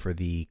thank you for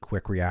the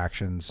quick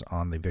reactions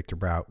on the Victor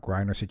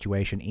Griner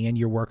situation and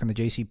your work on the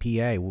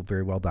JCPA.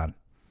 Very well done.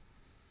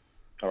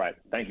 All right.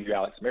 Thank you,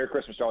 Alex. Merry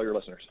Christmas to all your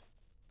listeners.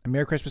 And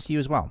Merry Christmas to you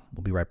as well.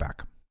 We'll be right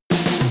back.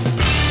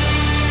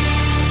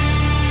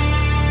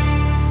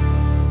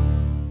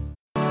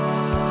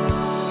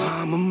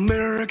 I'm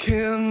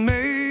American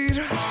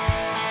made.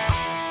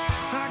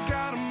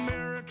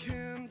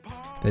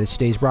 That is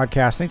today's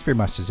broadcast. Thanks very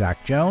much to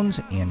Zach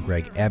Jones and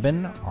Greg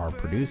Eben, our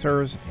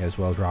producers, as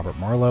well as Robert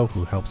Marlowe,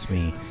 who helps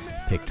me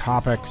pick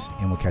topics,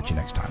 and we'll catch you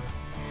next time.